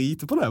 Skal du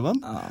drite på det,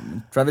 mann?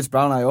 Travis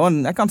Brown er jo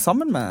jeg kan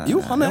sammen med...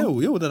 Jo, han er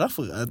jo, det er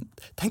derfor.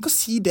 Tenk å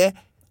si det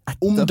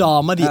om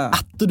dama di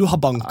etter du har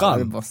banket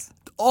han.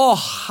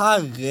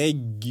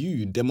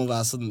 Herregud, det må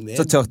være sånn...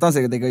 Så tørte han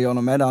sikkert ikke å gjøre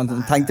noe med det.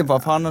 Han tenkte på,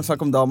 faen, han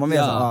snakket om dama mi,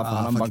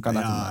 han banket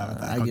han.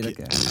 Jeg gidder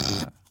ikke.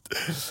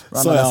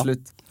 Så ja,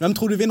 hvem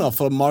tror du vinner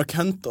for Mark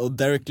Hunt og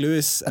Derek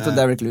Lewis? Jeg tror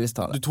Derek Lewis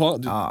tar det.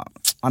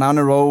 Han er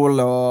on a roll,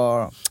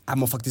 og... Jeg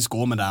må faktisk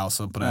gå med deg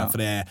også på det, for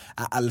jeg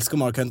elsker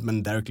Mark Hunt, men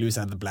Derek Lewis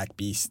er the Black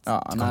Beast.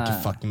 Du kan ikke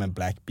fucke med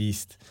Black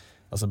Beast.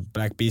 Altså,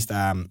 Black Beast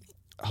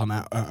han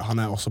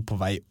er også på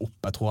vei opp.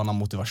 Jeg tror han har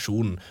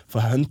motivasjonen. For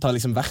Hunt har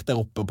liksom vært der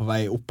oppe og på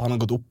vei opp. Han har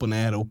gått opp og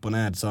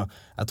ned, så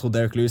jeg tror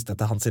Derek Lewis,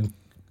 dette er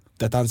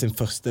hans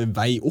første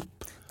vei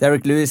opp.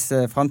 Derek Lewis,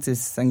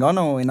 Francis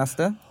Ngannou i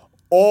neste.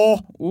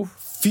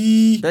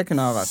 Fy det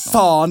kunne ha vært noe.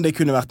 Faen, det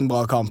kunne vært en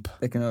bra kamp.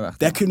 Det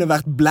kunne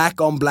vært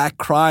black on black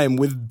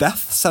crime with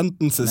death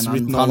sentences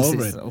written all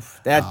over it.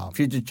 Det er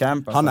future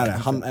champ. Han er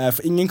det.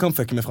 For ingen kan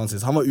fucke med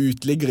Francis. Han var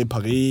uteligger i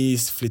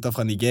Paris, flyttet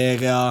fra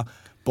Nigeria,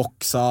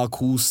 boksa,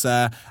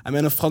 kose. Jeg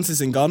mener,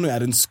 Francis Ngannou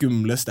er den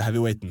skumleste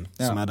heavyweighten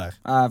som er der.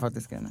 Jeg er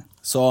faktisk enig.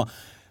 Så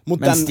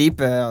men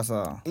Stipe,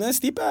 altså...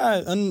 Stipe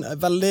er en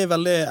veldig,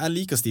 veldig... Jeg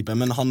liker Stipe,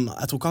 men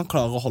jeg tror ikke han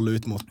klarer å holde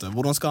ut mot det.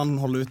 Hvordan skal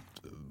han holde ut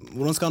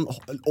hvordan skal han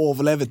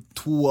overleve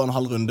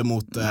 2,5 runde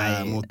mot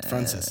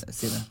Francis?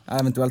 Si det.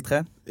 Eventuelt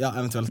 3. Ja,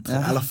 eventuelt 3,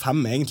 eller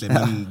 5 egentlig,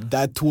 men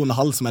det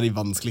 2,5 som de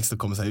vanskeligste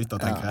å komme seg ut av,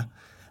 tenker jeg.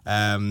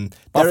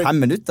 Bare 5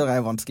 minutter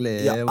jo vanskelig.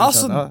 Ja,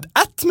 altså,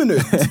 1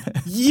 minutt!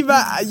 Gi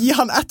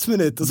han 1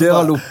 minutt.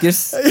 Døra lukkes.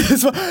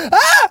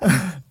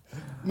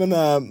 Men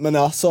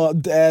ja, så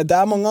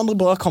det mange andre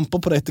bra kamper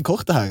på dette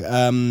kortet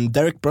her.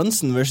 Derek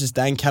Brunson versus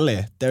Dan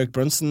Kelly. Derek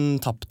Brunson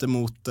tappte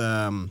mot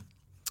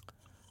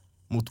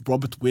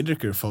Robert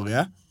Whittaker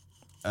forrige.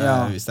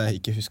 Hvis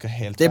jeg ikke husker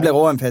helt det ble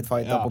også en fet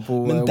fight,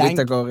 apropos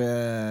Whittaker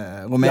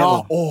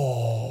Romero.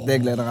 Det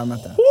gleder jeg meg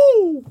til.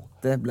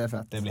 Det ble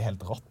fett. Det blir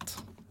helt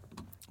rått.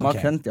 Mark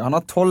Hunt, han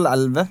har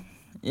 12-11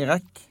 i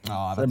rekk. Så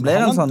det blir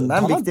det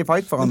en viktig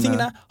fight for han.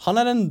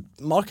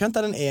 Mark Hunt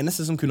den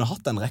eneste som kunne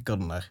hatt den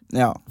rekorden der.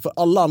 Ja. For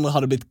alle andre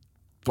hadde blitt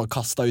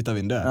kastet ut av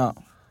vinduet. Ja.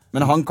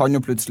 Men han kan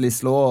jo plutselig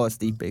slå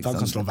Stipe. Han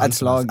kan slå et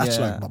slag.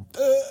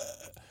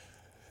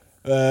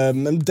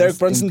 Men Derek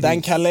Brunson,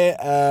 Dan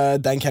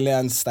Kelly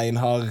en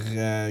steinhard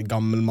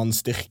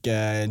gammelmannsstyrke,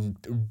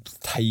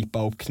 teipa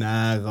opp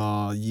knær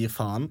og gir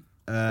faen.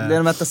 Blir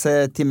det med til å se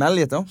Tim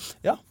Elliott da?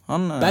 Ja,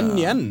 Ben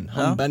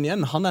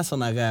Yen, han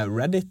sånn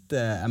Reddit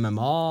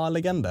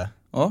MMA-legende.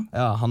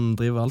 Ja, han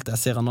driver alltid,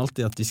 jeg ser han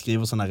alltid at de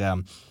skriver sånn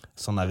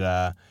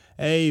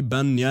hey,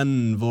 Ben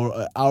Yen,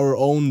 our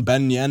own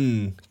Ben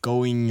Yen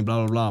going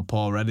bla bla bla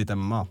på Reddit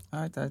MMA.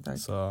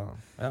 Så,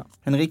 ja.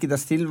 Henrique da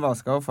Silva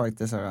skal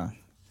fighte, ser jeg.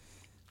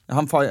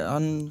 Han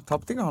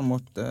tappte ikke han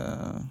mot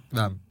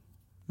Hvem?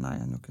 Nei,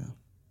 han gjorde ikke det.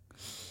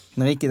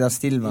 Enrique da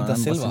Silva,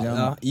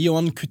 ja.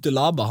 Ion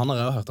Kutelaba, han har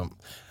jeg hørt om.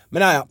 Men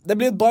ja, det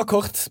blir et bra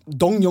kort.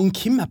 Dong Yong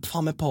Kim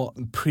faen meg på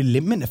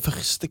preliminary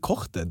første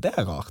kortet. Det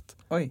rart.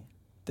 Oi.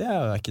 Det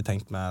har jeg ikke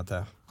tenkt meg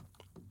til.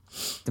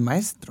 Det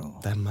maestro.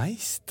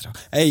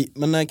 Hei,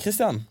 men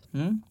Christian,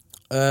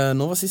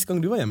 når var sist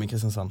gang du var hjemme i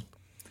Kristiansand?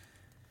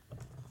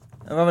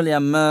 Jeg var vel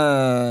hjemme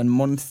en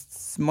måned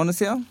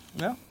siden.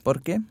 Ja.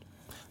 Borki.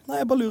 Nei,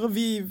 jeg bare lurer.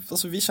 Vi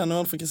kjenner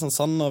hverandre fra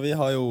Kristiansand, og vi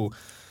har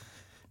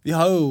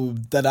jo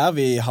det der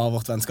vi har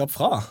vårt vennskap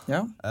fra.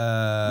 Ja.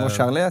 Vår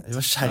kjærlighet.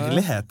 Vår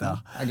kjærlighet,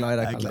 ja. Jeg er glad i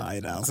deg, Kalle. Jeg er glad i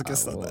deg, altså,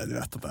 Kristian. Du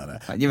vet at det det.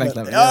 Gi meg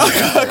klem. Ja.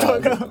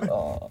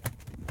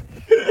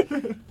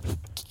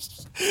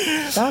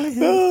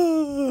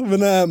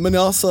 Men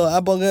ja, så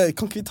jeg bare,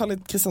 kan ikke vi ta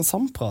litt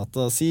Kristiansand-prat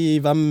og si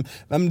hvem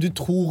du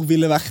tror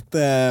ville vært,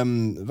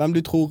 hvem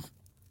du tror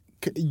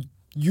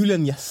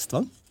Julian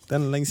Gjestvang?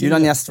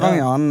 Julian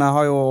Gjestvang, han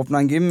har jo åpnet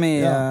en gym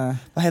i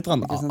hva heter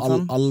han?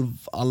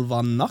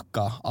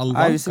 Alvanaka? Jeg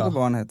er usikker på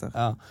hva han heter.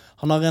 Ja.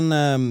 Han har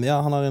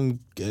en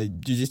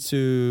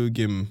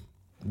jiu-jitsu-gym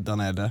der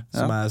nede,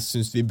 som jeg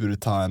synes vi burde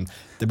ta en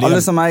alle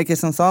som i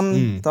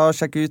Kristiansand, ta og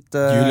sjekk ut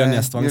Julian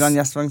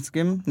Gjestvangs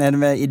gym nede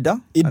ved Idda.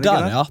 Idda,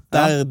 ja.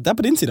 Det er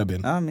på din side av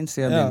byen. Ja, min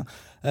side av byen.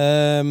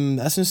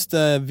 Jeg synes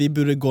vi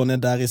burde gå ned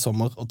der i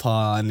sommer og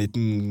ta en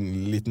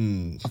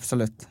liten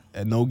absolutt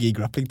no-gi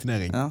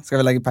grappling-turnering. Ja.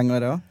 Skal vi legge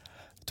penger i det også?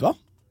 Vet du hva?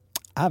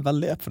 Jeg er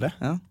veldig opp for det.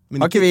 Ja.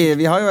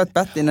 Vi har jo et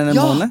bet innen en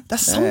måned. Ja, det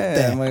er sant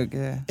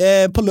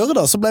det. På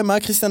lørdag så ble jeg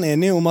og Christian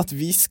enige om at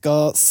vi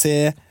skal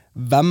se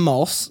hvem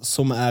av oss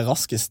som er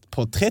raskest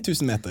på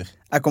 3000 meter.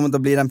 Jeg kommer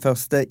til å bli den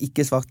første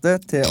ikke-svarte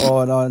til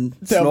å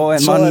slå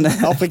en mann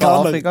fra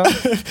Afrika.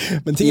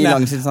 Men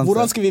tingen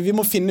hvordan skal vi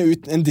må finne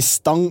ut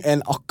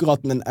akkurat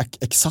en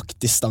eksakt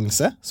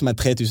distanse, som er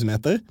 3000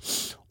 meter,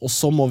 og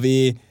så må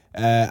vi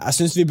jeg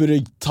synes vi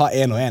burde ta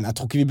 1 og 1. Jeg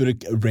tror ikke vi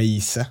burde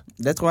race.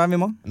 Det tror jeg vi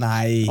må.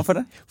 Nei. Hvorfor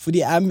det? Fordi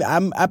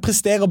jeg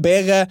presterer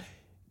bedre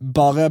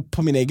bare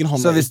på min egen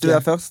hånd. Så hvis du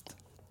er først,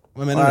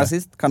 hva mener du?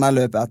 Sist, kan jeg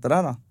løpe etter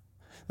deg da?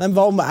 Nei,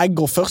 hva om jeg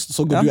går først,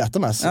 så går du etter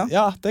meg?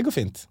 Ja, det går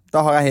fint.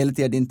 Da har jeg hele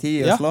tiden din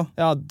tid å slå.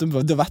 Ja, da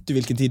vet du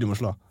hvilken tid du må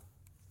slå.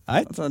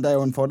 Altså, det er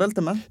jo en fordel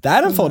til meg. Det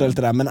er en fordel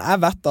til deg, men jeg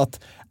vet at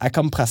jeg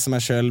kan presse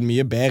meg selv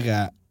mye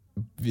bedre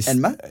enn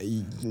meg?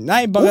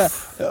 Nei, bare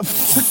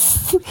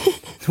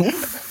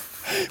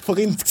for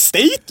en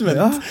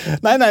statement!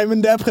 Nei,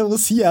 men det jeg prøver å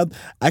si er at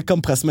jeg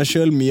kan presse meg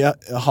selv mye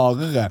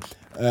hardere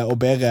og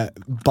bedre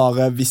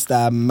bare hvis det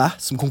er meg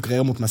som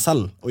konkurrerer mot meg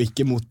selv, og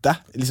ikke mot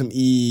deg, liksom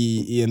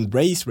i en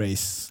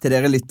race. Til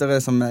dere lyttere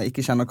som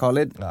ikke kjenner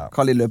Khalid,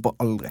 Khalid løper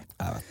aldri.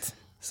 Jeg vet.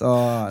 Så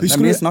det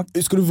er mye snakk.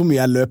 Husker du hvor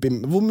mye jeg løp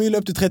hvor mye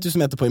løp du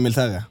 3000 meter på i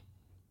militæret?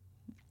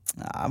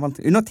 Ja,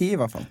 under 10 i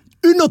hvert fall.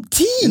 Under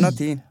 10? Under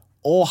 10.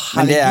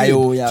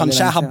 Herregud,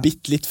 kanskje jeg har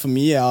bitt litt for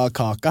mye av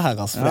kaka her,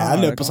 altså, for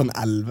jeg løper sånn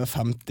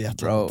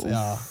 11.50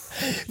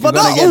 Hva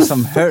da? Get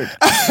some hurt.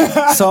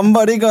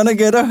 Somebody gonna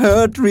get a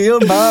hurt real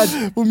bad.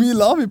 Hvor mye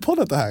la vi på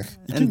dette her?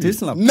 En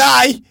tusenlapp.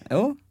 Nei!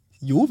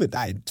 Jo,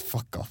 nei,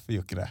 fuck off, vi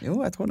gjør ikke det. Jo,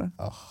 jeg tror det.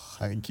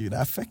 Herregud, det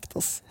er effekt,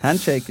 ass.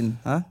 Handshaken,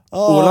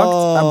 Ordlagt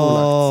er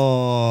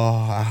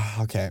bolagt.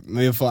 Ok,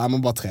 men jeg må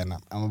bare trene.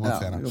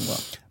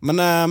 Men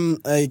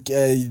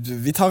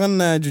vi tar en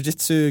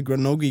jiu-jitsu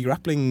no-gi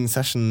grappling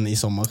session i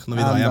sommer når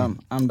vi drar hjem.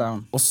 I'm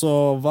down. Og så,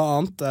 hva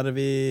annet er det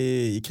vi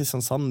i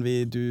Kristiansand hva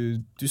er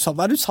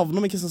det du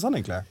savner med Kristiansand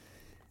egentlig?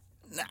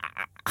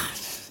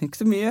 Ikke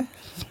så mye.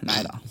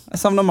 Neida.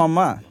 Jeg savner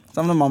mamma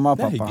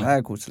og pappa. Det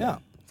er koselig.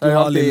 Så er det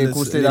alltid lille-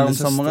 koselig der om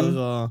lillesøster sommeren.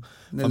 og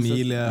Lillesøster,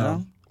 familie. ja.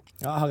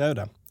 Ja, her er jo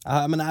det.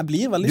 Men jeg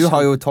blir veldig Du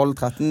har jo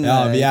 12-13.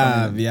 Ja,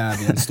 vi er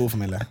en stor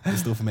familie.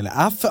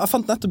 Jeg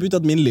fant nettopp ut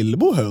at min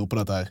lillebror hører på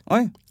dette her.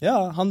 Oi. Ja,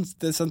 han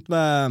sendte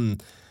meg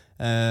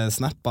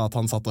snap at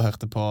han satt og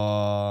hørte på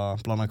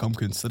Blanda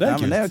kampkunst, så det er Ja,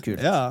 kult. men det er jo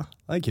kult. Ja,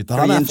 det er kult.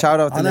 Skal vi gi en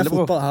shout-out til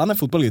lillebror? Han er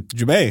fotballgutt,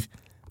 Jubeir.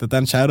 Dette er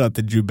en shout-out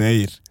til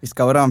Jubeir. Vi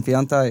skal være en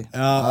fiantai.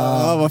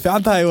 Ja, hva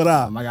fint jeg gjorde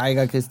det?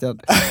 Magaiga Christian.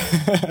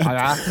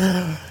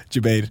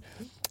 Jubeir.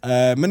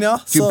 Men ja,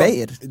 så...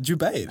 Jubeir.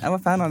 Jeg var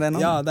fan av det nå.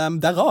 Ja,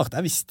 det er rart.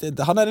 Jeg visste,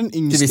 han er den Du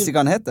yngste... visste ikke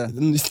hva han het det?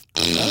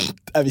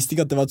 Jeg visste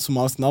ikke at det var et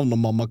somalisk navn når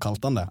mamma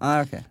kalte han det.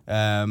 Ok.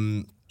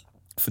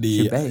 Fordi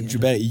Jubeir.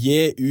 Jubeir,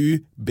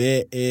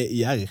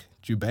 J-U-B-E-I-R,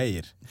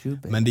 Jubeir.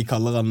 Men de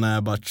kaller han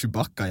bare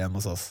Chewbacca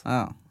hjemme hos oss.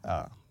 Ja.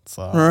 Ja,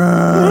 så...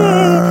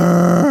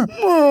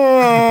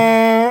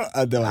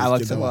 Det Jeg var var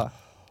ikke ikke så det. bra.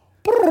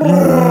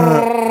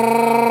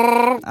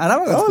 Nei, det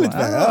var Ja, ganske litt bra.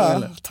 mer, Ja, ja.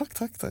 veldig. Takk.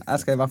 Jeg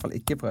skal i hvert fall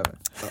ikke prøve.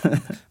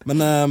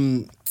 Men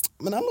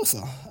ellers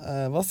da,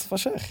 hva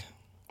skjer?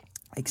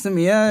 Ikke så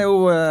mye, jo.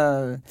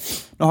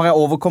 Nå har jeg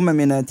overkommet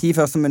mine 10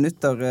 første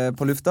minutter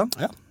på lufta.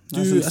 Ja.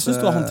 Jeg synes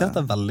du har håndtert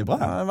det veldig bra.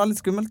 Ja, det var litt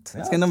skummelt.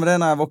 Jeg skal innom det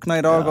når jeg våkna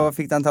i dag og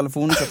fikk den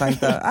telefonen, så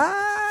tenkte jeg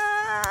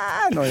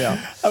nå, ja.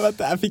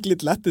 Jeg fikk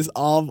litt lettis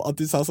av at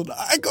du sa sånn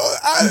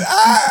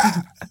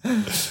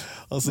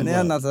altså, Men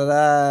igjen, altså,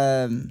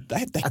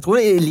 jeg tror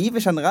i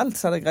livet generelt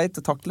så er det greit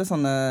å takle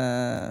sånne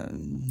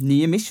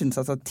nye missions,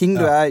 altså ting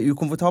du er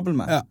ukomfortabel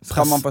med. ja,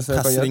 Skal man forsøke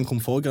å presse gjøre. din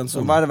komfortgrense.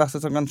 Hva er det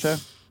verste som kan skje?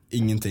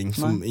 Ingenting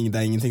det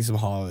er ingenting som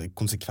har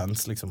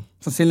konsekvens, liksom.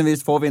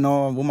 Sannsynligvis får vi nå,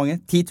 hvor mange?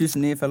 10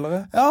 000 nye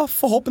følgere? Ja,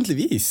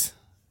 forhåpentligvis.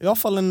 I hvert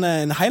fall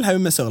en hel haug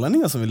med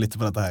sørlendinger som vil lytte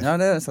på dette her. Ja,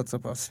 det satser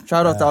jeg på.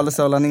 Shoutout til alle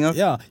sørlendinger.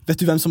 Ja, vet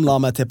du hvem som la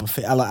meg til på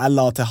eller jeg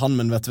la til han,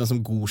 men vet du hvem som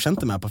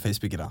godkjente meg på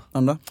Facebook i dag?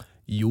 Anda?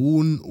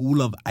 Jon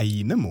Olav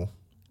Einemo.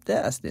 Det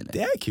er stilig.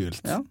 Det er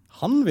kult. Ja.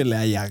 Han vil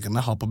jeg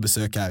gjerne ha på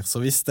besøk her. Så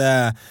hvis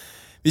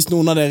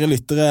noen av dere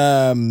lyttere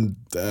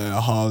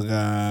har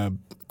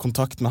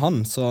kontakt med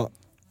han, så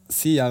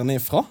si gjerne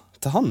ifra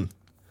til han.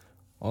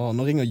 Og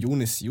nå ringer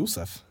Jonis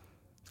Josef.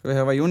 Skal vi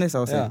høre hva Jonis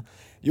har å si? Ja.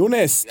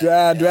 Jonis, du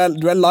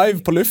er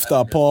live på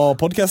lufta på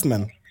podcasten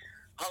min.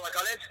 Halla,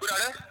 Khaled. Hvor er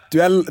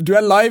du? Du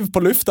er live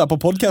på lufta på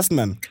podcasten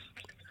min.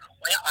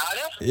 Jeg er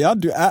det. Ja,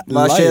 du er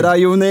Hva skjer da,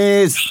 live.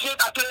 Jonis? Shit,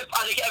 er det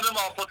ikke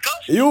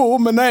MMA-podcast? Jo,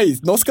 men nei,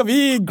 nå skal vi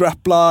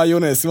grappla,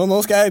 Jonis.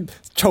 Nå skal jeg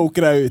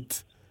choke deg ut.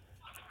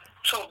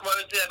 Choke meg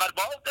ut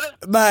verbalt, eller?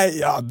 Nei,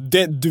 ja,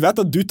 du vet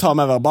at du tar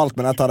meg verbalt,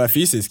 men jeg tar deg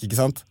fysisk, ikke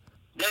sant?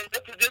 Det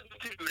tror det.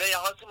 Jeg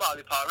har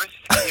Somali powers.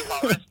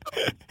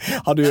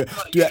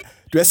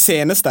 Du er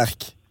scenesterk.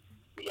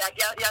 Jeg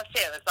er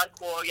scenesterk,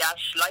 og jeg er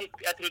sleip.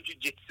 Jeg tror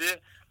jiu-jitsu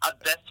er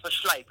best for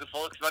sleipe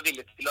folk som er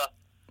villige til å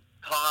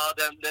ta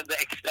det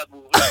ekstra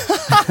movet.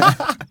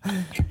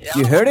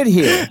 You heard it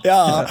here.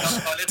 Ja,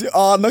 du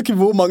aner ikke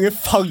hvor mange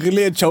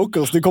farlige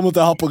chokers du kommer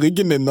til å ha på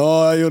ryggen din nå,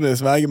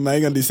 Jonis, med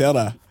en gang de ser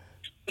deg.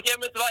 Ok,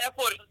 men vet du hva? Jeg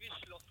foreslår at vi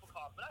slåss på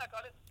kamera,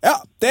 Khaled. Ja,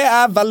 det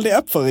er veldig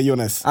up for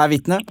Jonis. Jeg er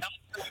vitne.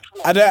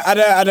 Er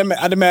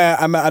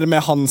det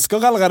med hansker,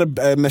 eller er det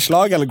med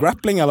slag eller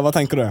grappling, eller hva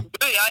tenker du?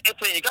 Du, jeg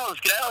trenger ikke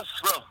hansker,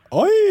 bro.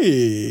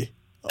 Oi!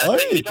 Jeg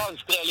trenger ikke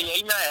hansker eller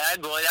hjelm.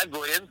 Jeg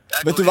går inn.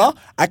 Vet du hva?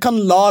 Jeg kan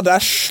la deg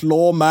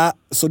slå meg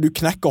så du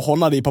knekker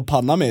hånda di på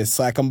panna mi, så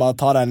jeg kan bare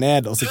ta deg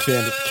ned og så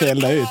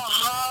kvele deg ut.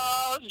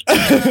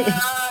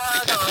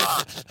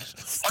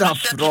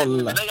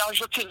 Staffrolle. Jeg har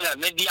så tynne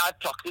hender. De er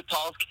praktisk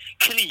talt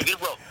kniver,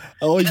 bro.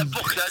 Oi. Jeg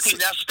bokser deg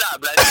tynne, jeg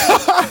stabler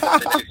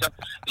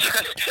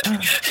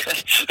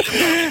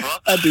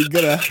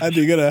Jeg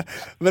digger det.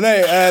 Men nei,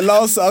 la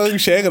oss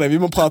arrangere det. Vi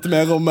må prate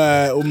mer om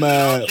Gjør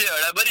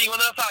det. Bare ring når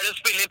du er ferdig å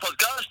spille i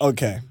podcast.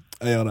 Ok,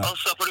 jeg gjør det. Og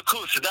så får du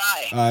kose deg.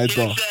 Nei,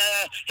 bra.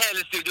 Til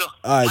hele studio.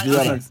 Nei, du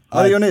gjør det.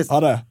 Ha det, Jonis. Ha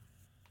det.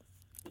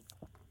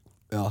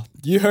 Ja.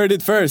 You heard it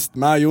first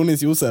med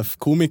Jonis Josef,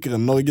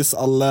 komikeren, Norges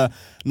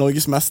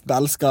mest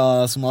beelska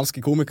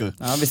somalske komiker.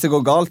 Ja, hvis det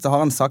går galt, så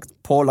har han sagt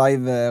på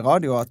live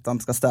radio at han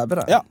skal stabbe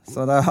deg. Ja.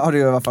 Så da har du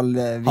jo i hvert fall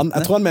vitne.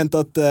 Jeg tror han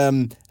mente at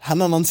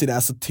hendene hans er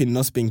så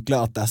tynne og spinkle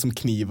at det er som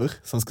kniver.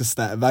 Så han skal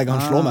hver gang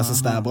han slår meg, så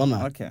stabber han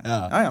meg. Ok.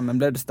 Ja, men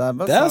ble du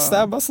stabba, Det er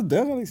stabber, så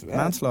dør han liksom.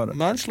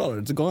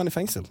 Manslaughter. Så går han i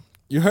fengsel.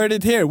 You heard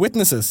it here,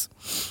 witnesses.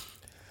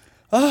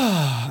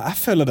 Jeg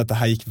føler dette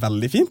her gikk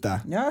veldig fint, det.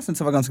 Ja, jeg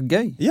synes det var ganske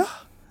gøy. Ja,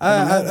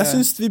 jeg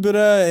synes vi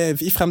burde,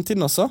 i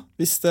fremtiden også,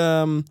 hvis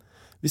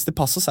det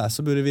passer seg,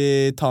 så burde vi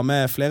ta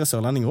med flere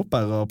sørlendinger opp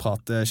her og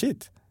prate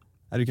skit.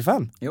 Er du ikke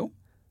fan? Jo.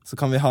 Så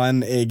kan vi ha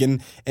en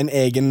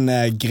egen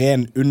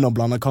gren under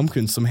blanda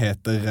kampkunst som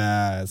heter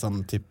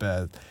sånn type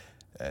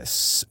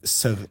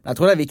sør... Jeg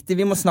tror det er viktig.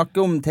 Vi må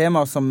snakke om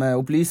temaer som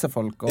opplyser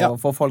folk, og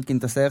får folk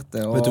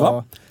interesserte. Og... Vet du hva?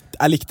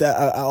 Jeg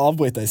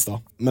avbryter deg i sted,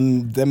 men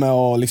det med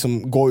å liksom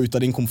gå ut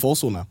av din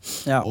komfortzone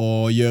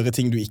og gjøre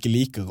ting du ikke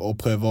liker, og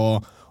prøve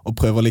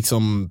å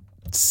liksom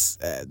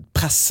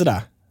presse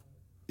deg.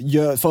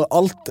 For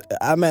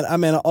jeg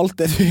mener alt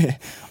det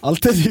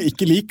du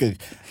ikke liker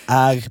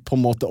er på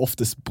en måte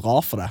oftest bra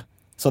for deg.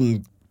 Sånn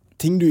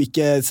ting du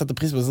ikke setter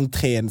pris på, sånn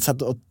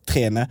å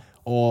trene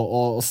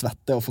og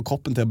svette og få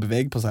kroppen til å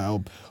bevege på seg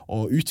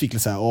og utvikle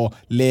seg og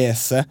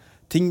lese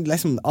ting,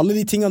 liksom, alle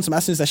de tingene som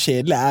jeg synes er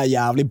kjedelige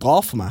jævlig bra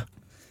for meg.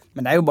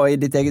 Men det er jo bare i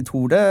ditt eget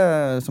hode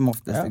som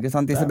oftest, ikke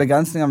sant? Disse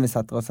begrensningene vi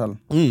setter oss selv.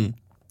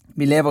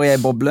 Vi lever i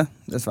en boble,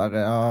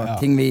 dessverre, av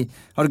ting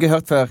har du ikke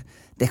hørt før?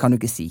 Det kan du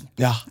ikke si.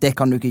 Det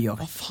kan du ikke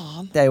gjøre. Hva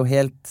faen? Det er jo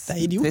helt Det er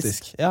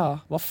idiotisk. Trist. Ja,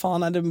 hva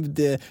faen er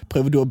det?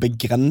 Prøver du å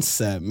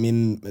begrense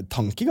min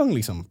tankegang,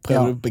 liksom?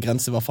 Prøver du å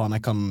begrense hva faen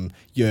jeg kan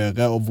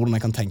gjøre, og hvordan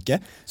jeg kan tenke?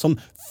 Sånn,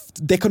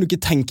 det kan du ikke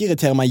tenke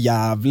irriterer meg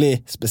jævlig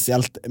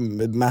spesielt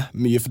med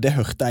mye, for det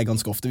hørte jeg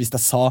ganske ofte. Hvis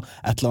jeg sa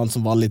et eller annet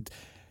som var litt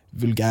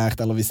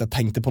vulgært, eller hvis jeg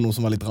tenkte på noe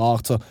som var litt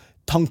rart, så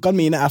tankene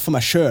mine for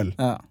meg selv.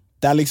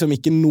 Det er liksom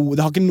ikke noe,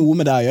 det har ikke noe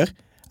med det å gjøre.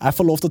 Jeg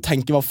får lov til å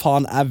tenke hva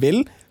faen jeg vil,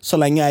 så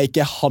lenge jeg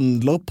ikke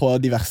handler på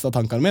de verste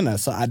tankene mine,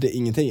 så er det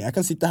ingenting. Jeg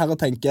kan sitte her og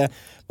tenke,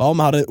 hva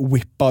om jeg hadde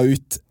whippet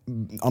ut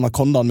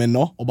anakondaen min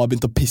nå, og bare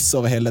begynt å pisse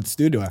over hele dette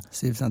studioet?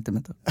 7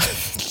 centimeter.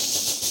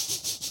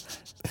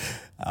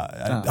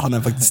 Han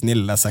faktisk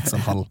snill, det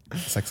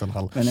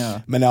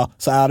 6,5. Men ja,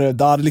 så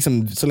da er det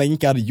liksom, så lenge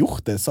ikke jeg hadde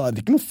gjort det, så er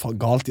det ikke noe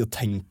galt i å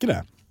tenke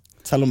det.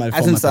 Selv om jeg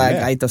synes det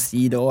er greit å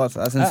si det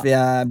også. Jeg synes vi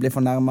blir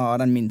fornærmet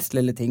av den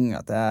minste lille ting,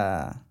 at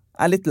jeg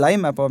er litt lei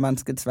meg på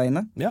menneskets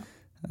vegne.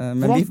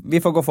 Men vi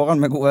får gå foran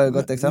med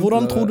godt eksempel.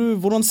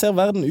 Hvordan ser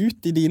verden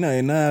ut i dine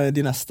øyne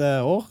de neste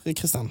år,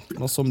 Kristian?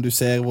 Nå som du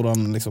ser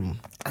hvordan liksom...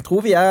 Jeg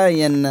tror vi er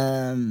i en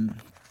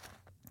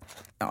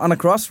on a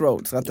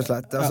crossroads, rett og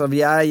slett. Altså, vi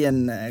er i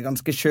en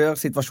ganske skjør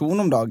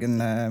situasjon om dagen,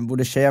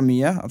 hvor det skjer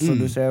mye. Altså,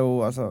 du ser jo,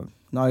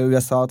 nå har jo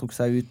USA trukket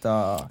seg ut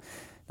av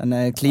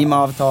denne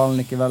klimaavtalen,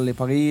 ikke vel i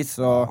Paris,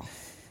 og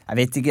jeg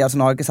vet ikke,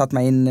 nå har jeg ikke satt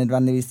meg inn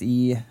nødvendigvis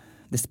i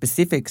the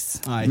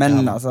specifics,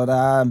 men det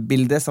er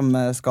bildet som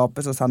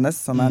skapes og sendes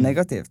som er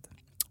negativt.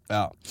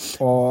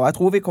 Og jeg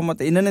tror vi kommer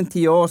til, innen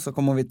 10 år så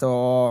kommer vi til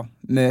å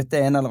møte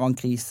en eller annen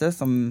krise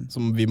som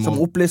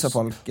opplyser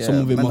folk,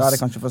 men da er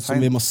det kanskje for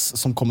sent.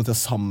 Som kommer til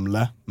å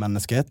samle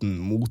menneskeheten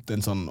mot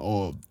en sånn,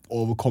 og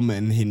overkomme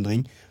en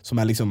hindring,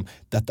 som er liksom,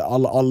 dette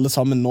alle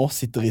sammen nå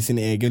sitter i sin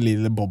egen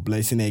lille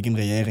boble, i sin egen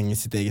regjering, i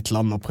sitt eget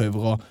land, og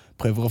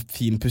prøver å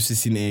finpusse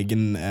sin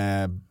egen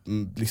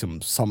liksom,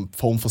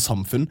 form for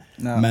samfunn.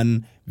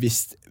 Men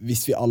hvis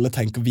vi alle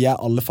tenker, vi er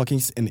alle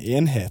fuckings en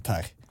enhet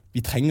her, vi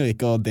trenger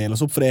ikke å dele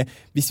oss opp, for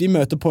hvis vi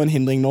møter på en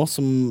hindring nå,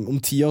 om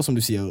 10 år, som du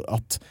sier,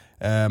 at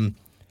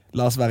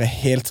la oss være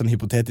helt sånn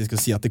hypotetisk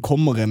og si at det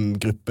kommer en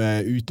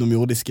gruppe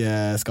utenomjordiske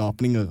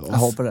skapninger.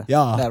 Jeg håper det.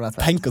 Ja,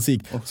 tenk og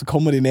syk. Så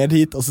kommer de ned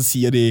hit, og så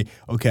sier de,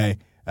 ok,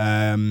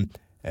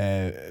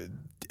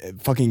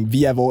 fucking,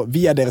 vi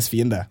er deres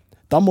fiende.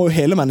 Da må jo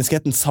hele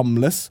menneskeheten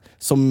samles,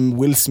 som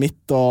Will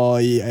Smith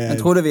og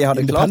jeg tror vi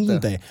hadde klart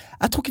det.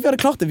 Jeg tror ikke vi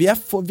hadde klart det. Vi har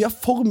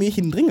for mye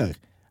hindringer.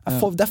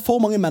 Det er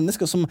for mange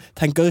mennesker som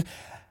tenker,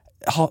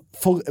 har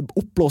for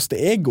oppblåste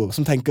egoer,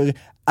 som tenker,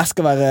 jeg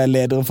skal være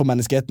lederen for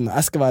menneskeheten,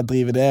 jeg skal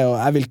drive det, og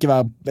jeg vil ikke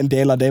være en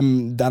del av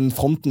den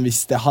fronten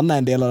hvis han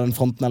er en del av den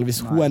fronten, eller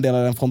hvis hun er en del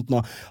av den fronten,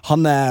 og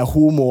han er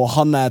homo, og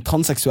han er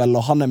transseksuell,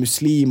 og han er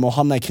muslim, og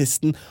han er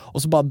kristen, og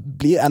så bare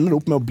ender det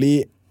opp med å bli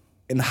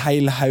en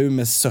hel haug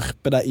med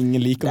sørpe der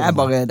ingen liker.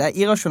 Det er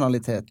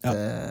irrasjonalitet,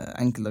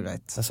 enkelt og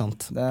greit. Det er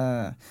sant.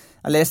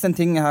 Jeg leste en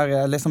ting her,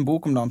 jeg leste en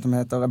bok om den som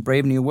heter A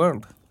Brave New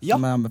World,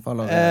 som jeg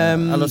anbefaler.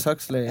 Eller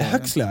Huxley.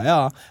 Huxley,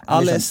 ja.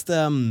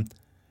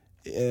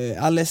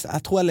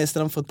 Jeg tror jeg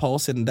leste den for et par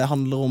år siden. Det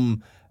handler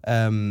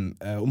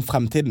om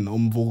fremtiden,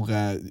 om hvor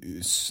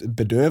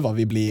bedøvet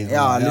vi blir.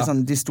 Ja, litt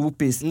sånn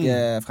dystopisk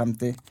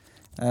fremtid.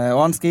 Og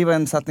han skriver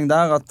en setning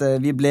der at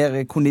vi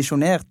blir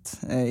kondisjonert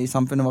i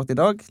samfunnet vårt i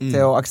dag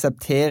til å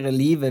akseptere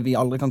livet vi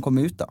aldri kan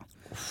komme ut av.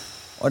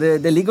 Og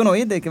det ligger noe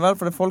i det, ikke vel?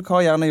 For folk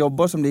har gjerne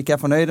jobber som de ikke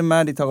er fornøyde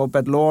med, de tar opp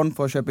et lån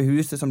for å kjøpe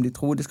huset som de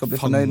tror de skal bli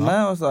fornøyd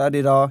med, og så er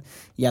de da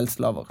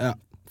gjeldsslaver. Ja,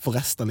 for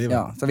resten av livet.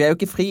 Ja, så vi er jo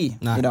ikke fri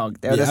i dag.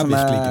 Det er jo det som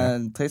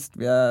er trist.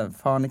 Vi er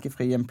faen ikke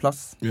fri en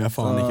plass. Vi er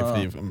faen ikke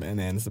fri en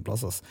eneste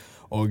plass, ass.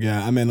 Og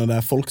jeg mener det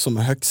er folk som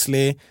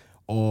Huxley,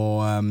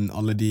 og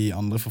alle de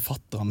andre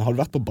forfatterne. Har du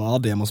vært på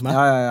badet hjemme hos meg?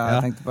 Ja,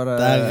 jeg tenkte på det.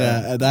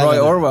 Roy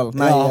Orwell.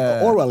 Nei,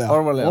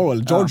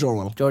 Orwell, George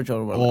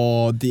Orwell.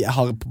 Og de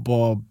har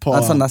på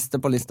altså neste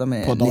på lista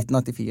med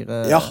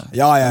 1984. Ja.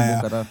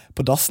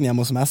 På dassen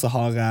hjemme hos meg så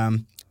har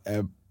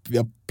vi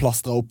har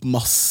plastret opp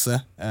masse.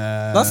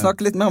 La oss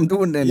snakke litt mer om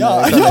doen din. Ja,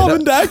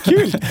 men det er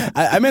kult.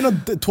 Jeg mener,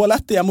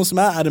 toalettet hjemme hos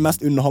meg er det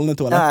mest underholdende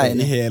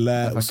toalettet i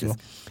hele Oslo.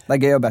 Det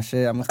er gøy å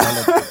bæsje hjemme hos deg.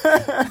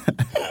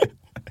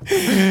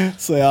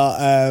 Så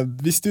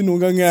hvis du noen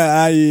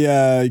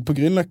ganger på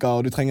Grünerløkka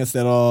og du trenger et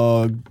sted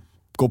å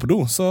gå på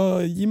do,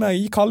 så gi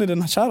Carly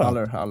den her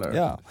Haller.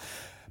 Ja.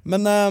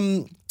 Men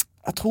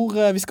jeg tror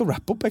vi skal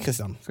rappe opp,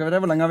 Kristian. Skal vi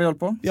det? Hvor lenge har vi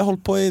holdt på? Vi har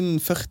holdt på i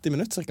 40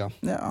 minutter cirka.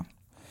 Ja.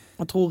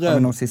 Jeg tror, har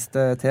vi noen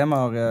siste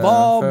temaer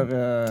før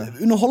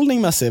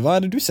underholdningsmessig, hva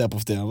er det du ser på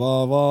for tiden?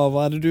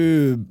 Hva er det du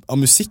av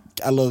musikk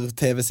eller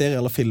tv-serier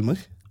eller filmer?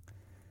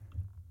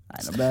 Nei,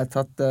 nå ble jeg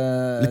tatt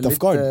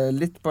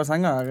litt på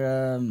senga her.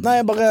 Nei,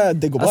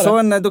 det går bra. Jeg så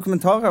en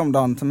dokumentar om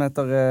dagen som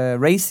heter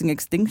Racing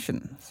Extinction,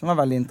 som var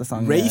veldig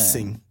interessant.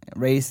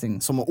 Racing?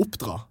 Som å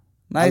oppdra?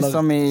 Nei, eller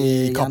som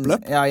i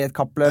kappløp? Ja, i et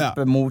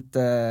kappløp mot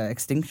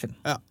extinction.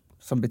 Ja.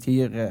 Som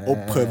betyr og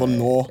prøve å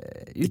nå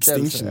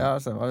extinction. Ja,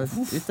 altså, var det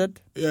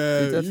utdødd?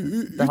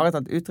 Det har jeg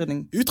tatt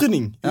utrydding.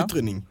 Utrydding.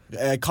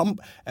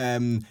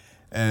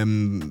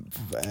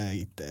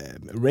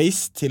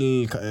 Race til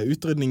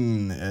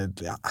utrydding.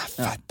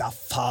 Fett da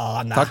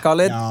faen. Takk,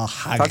 Khalid. Ja,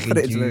 takk for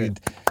det.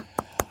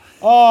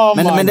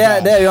 Men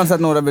det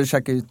uansett noe jeg vil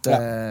sjekke ut.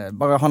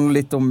 Bare handle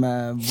litt om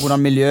hvordan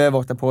miljøet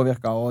vårt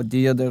bervirket, og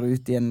dyr dør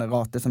ut i en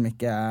rate som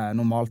ikke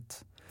normalt.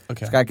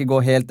 Skal jeg ikke gå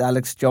helt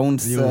Alex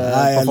Jones på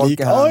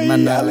folket her.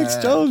 Men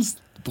Alex Jones!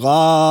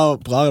 Bra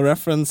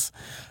reference.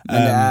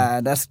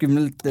 Men det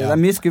skummelt. Det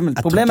mye skummelt.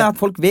 Problemet at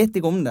folk vet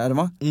ikke om det.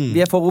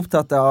 Vi for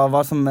opptatt av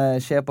hva som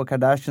skjer på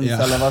Kardashians,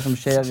 eller hva som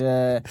skjer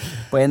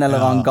på en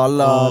eller annen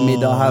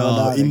galla-middag her og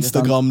der.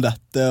 Instagram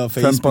dette, og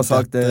Facebook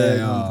sagt,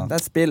 det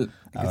spill.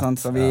 Ikke sant?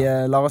 Så vi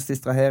lar oss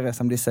distrahere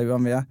som de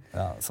sauene vi Ja,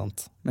 sant.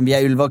 Men vi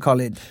ulver,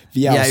 Khalid.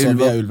 Vi er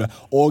ulver.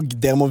 Og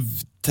dere må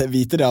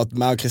vite det at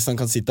meg og Kristian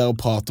kan sitte her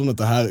og prate om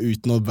dette her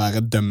uten å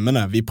være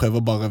dømmende. Vi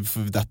prøver bare,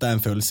 for dette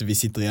en følelse vi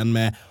sitter igjen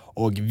med,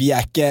 og vi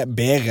ikke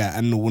bedre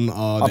enn noen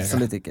av dere.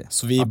 Absolutt ikke.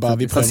 Så vi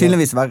prøver.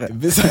 Sannsynligvis verre.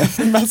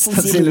 Mest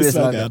sannsynligvis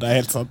verre, det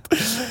helt sant.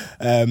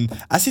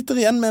 Jeg sitter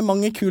igjen med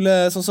mange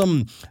kule, sånn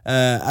som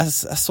jeg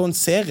så en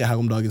serie her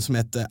om dagen som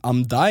heter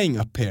I'm Dying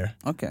Up Here,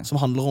 som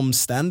handler om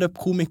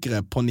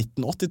stand-up-komikere på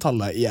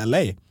 1980-tallet i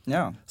LA.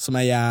 Som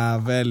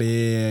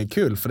jævlig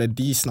kul, fordi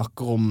de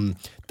snakker om,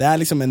 det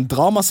liksom en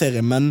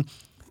dramaserie, men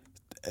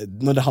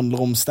når det handler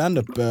om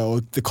stand-up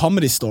og The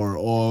Comedy Store,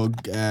 og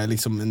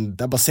liksom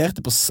det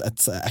basert på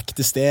et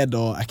ekte sted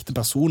og ekte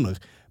personer,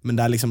 men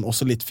det liksom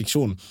også litt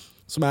fiksjon,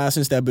 som jeg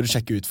synes dere burde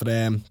sjekke ut, for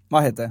det Hva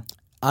heter det?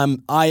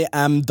 I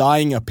am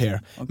dying up here,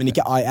 men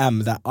ikke I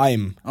am, det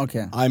I'm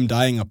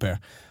dying up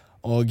here.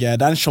 Og det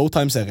en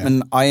Showtime-serie.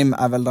 Men I'm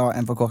vel da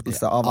en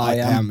forkortelse av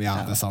I am.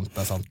 Ja, det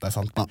er sant.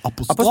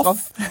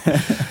 Apostrof.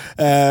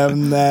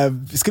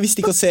 Skal vi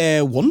stikke og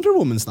se Wonder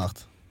Woman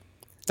snart?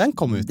 Den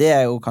kom ut.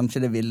 Det jo kanskje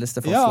det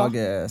vildeste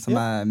forslaget som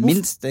jeg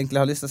minst egentlig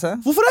har lyst til å se.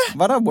 Hvorfor det?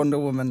 Hva da, Wonder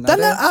Woman? Jeg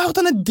har hørt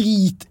den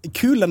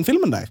dritkul, den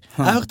filmen der.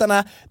 Jeg har hørt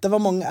det var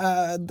mange,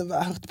 jeg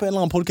hørte på en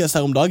eller annen podcast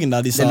her om dagen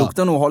der de sa... Det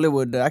lukter noe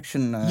Hollywood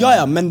action.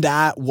 Ja, men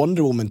det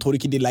Wonder Woman. Tror du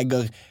ikke de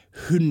legger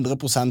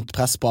 100%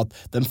 press på at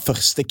den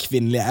første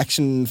kvinnelige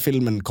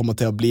actionfilmen kommer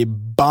til å bli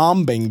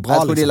bombing bra?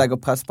 Jeg tror de legger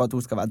press på at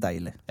hun skal være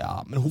deilig. Ja,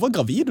 men hun var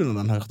gravid under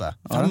den, hørte jeg.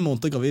 5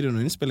 måneder gravid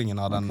under innspillingen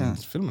av den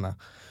filmen her.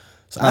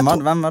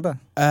 Hvem var det?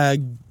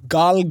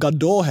 Gal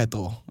Gadot heter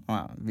hun.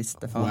 Ja,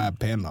 visste faen. Hun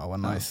pen og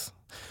nice.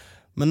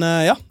 Men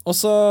ja,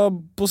 også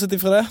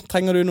positivt fra det.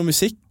 Trenger du noe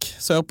musikk,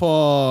 så hør på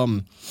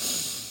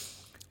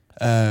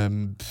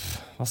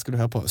hva skal du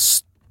høre på?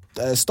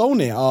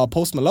 Stoney av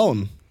Post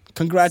Malone.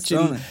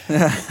 Congratulations.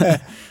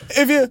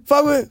 If you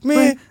fuck with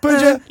me, put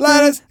your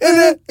lighters in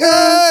the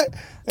sky.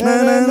 Ja,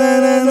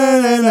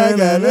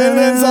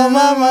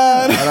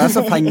 det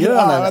så fenger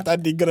den.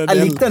 Jeg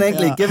likte den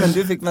egentlig ikke, men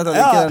du fikk meg til å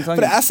like den sangen.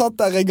 For jeg satt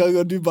der en gang,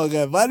 og du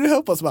bare, hva du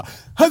hører på? Så bare,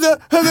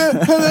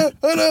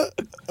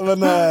 men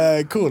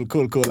cool.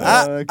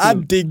 Jeg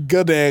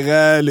digger dere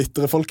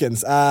lyttere,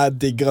 folkens. Jeg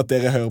digger at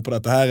dere hører på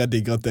dette her. Jeg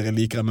digger at dere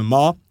liker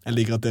MMA. Jeg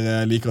liker at dere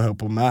liker å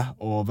høre på meg,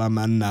 og hvem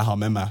enn jeg har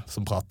med meg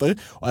som prater.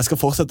 Og jeg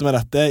skal fortsette med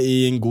dette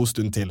i en god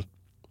stund til.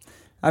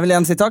 Jeg vil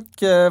gjerne si takk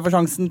for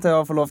sjansen til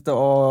å få lov til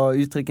å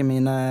uttrykke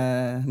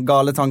mine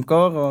gale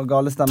tanker og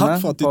gale stemmer.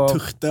 Takk for at du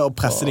turte å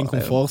presse din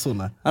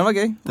komfortzone. Det var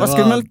gøy. Det var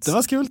skummelt. Det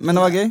var skummelt. Men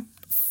det var gøy.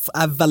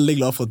 Jeg veldig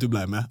glad for at du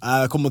ble med.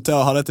 Jeg kommer til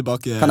å ha deg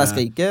tilbake. Kan jeg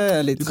skrike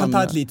litt sånn? Du kan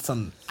ta et litt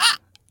sånn...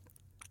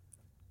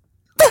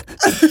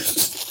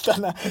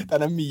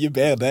 Den mye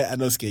bedre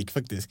enn å skrike,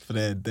 faktisk. For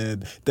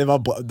det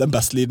var den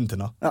beste lyden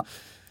til nå. Ja.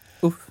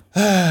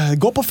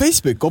 Gå på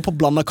Facebook, gå på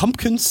Blanda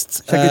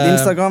Kampkunst.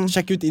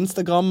 Sjekk ut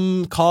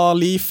Instagram.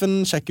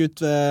 Carlifen, sjekk ut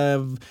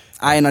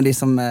en av de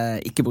som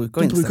ikke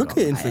bruker Instagram. Du bruker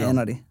ikke Instagram?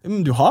 En av de.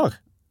 Men du har?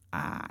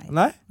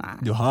 Nei?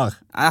 Du har?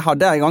 Jeg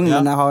hadde i gang,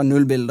 men jeg har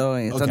 0 bilder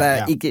i, så det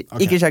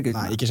ikke sjekk ut.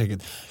 Nei, ikke sjekk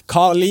ut.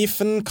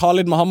 Carlifen,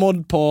 Khalid Mohammed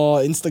på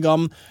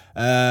Instagram,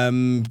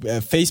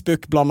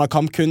 Facebook, Blanda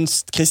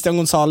Kampkunst. Christian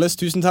Gonzales,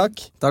 tusen takk.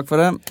 Takk for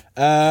det.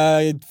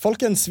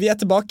 Folkens, vi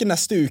tilbake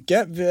neste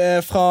uke.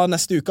 Fra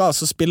neste uke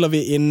så spiller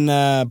vi inn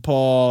på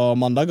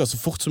mandager så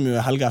fort som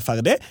helga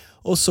ferdig,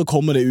 og så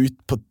kommer det ut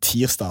på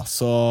tirsdag,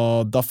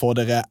 så da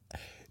får dere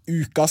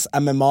ukas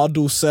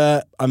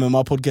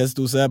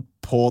MMA-podcast-dose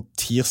på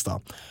tirsdag.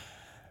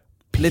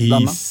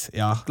 Peace.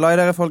 Ja. Glad i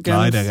dere, folkens.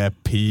 Glad i dere.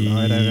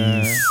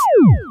 Peace.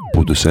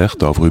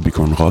 Produsert av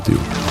Rubicon Radio.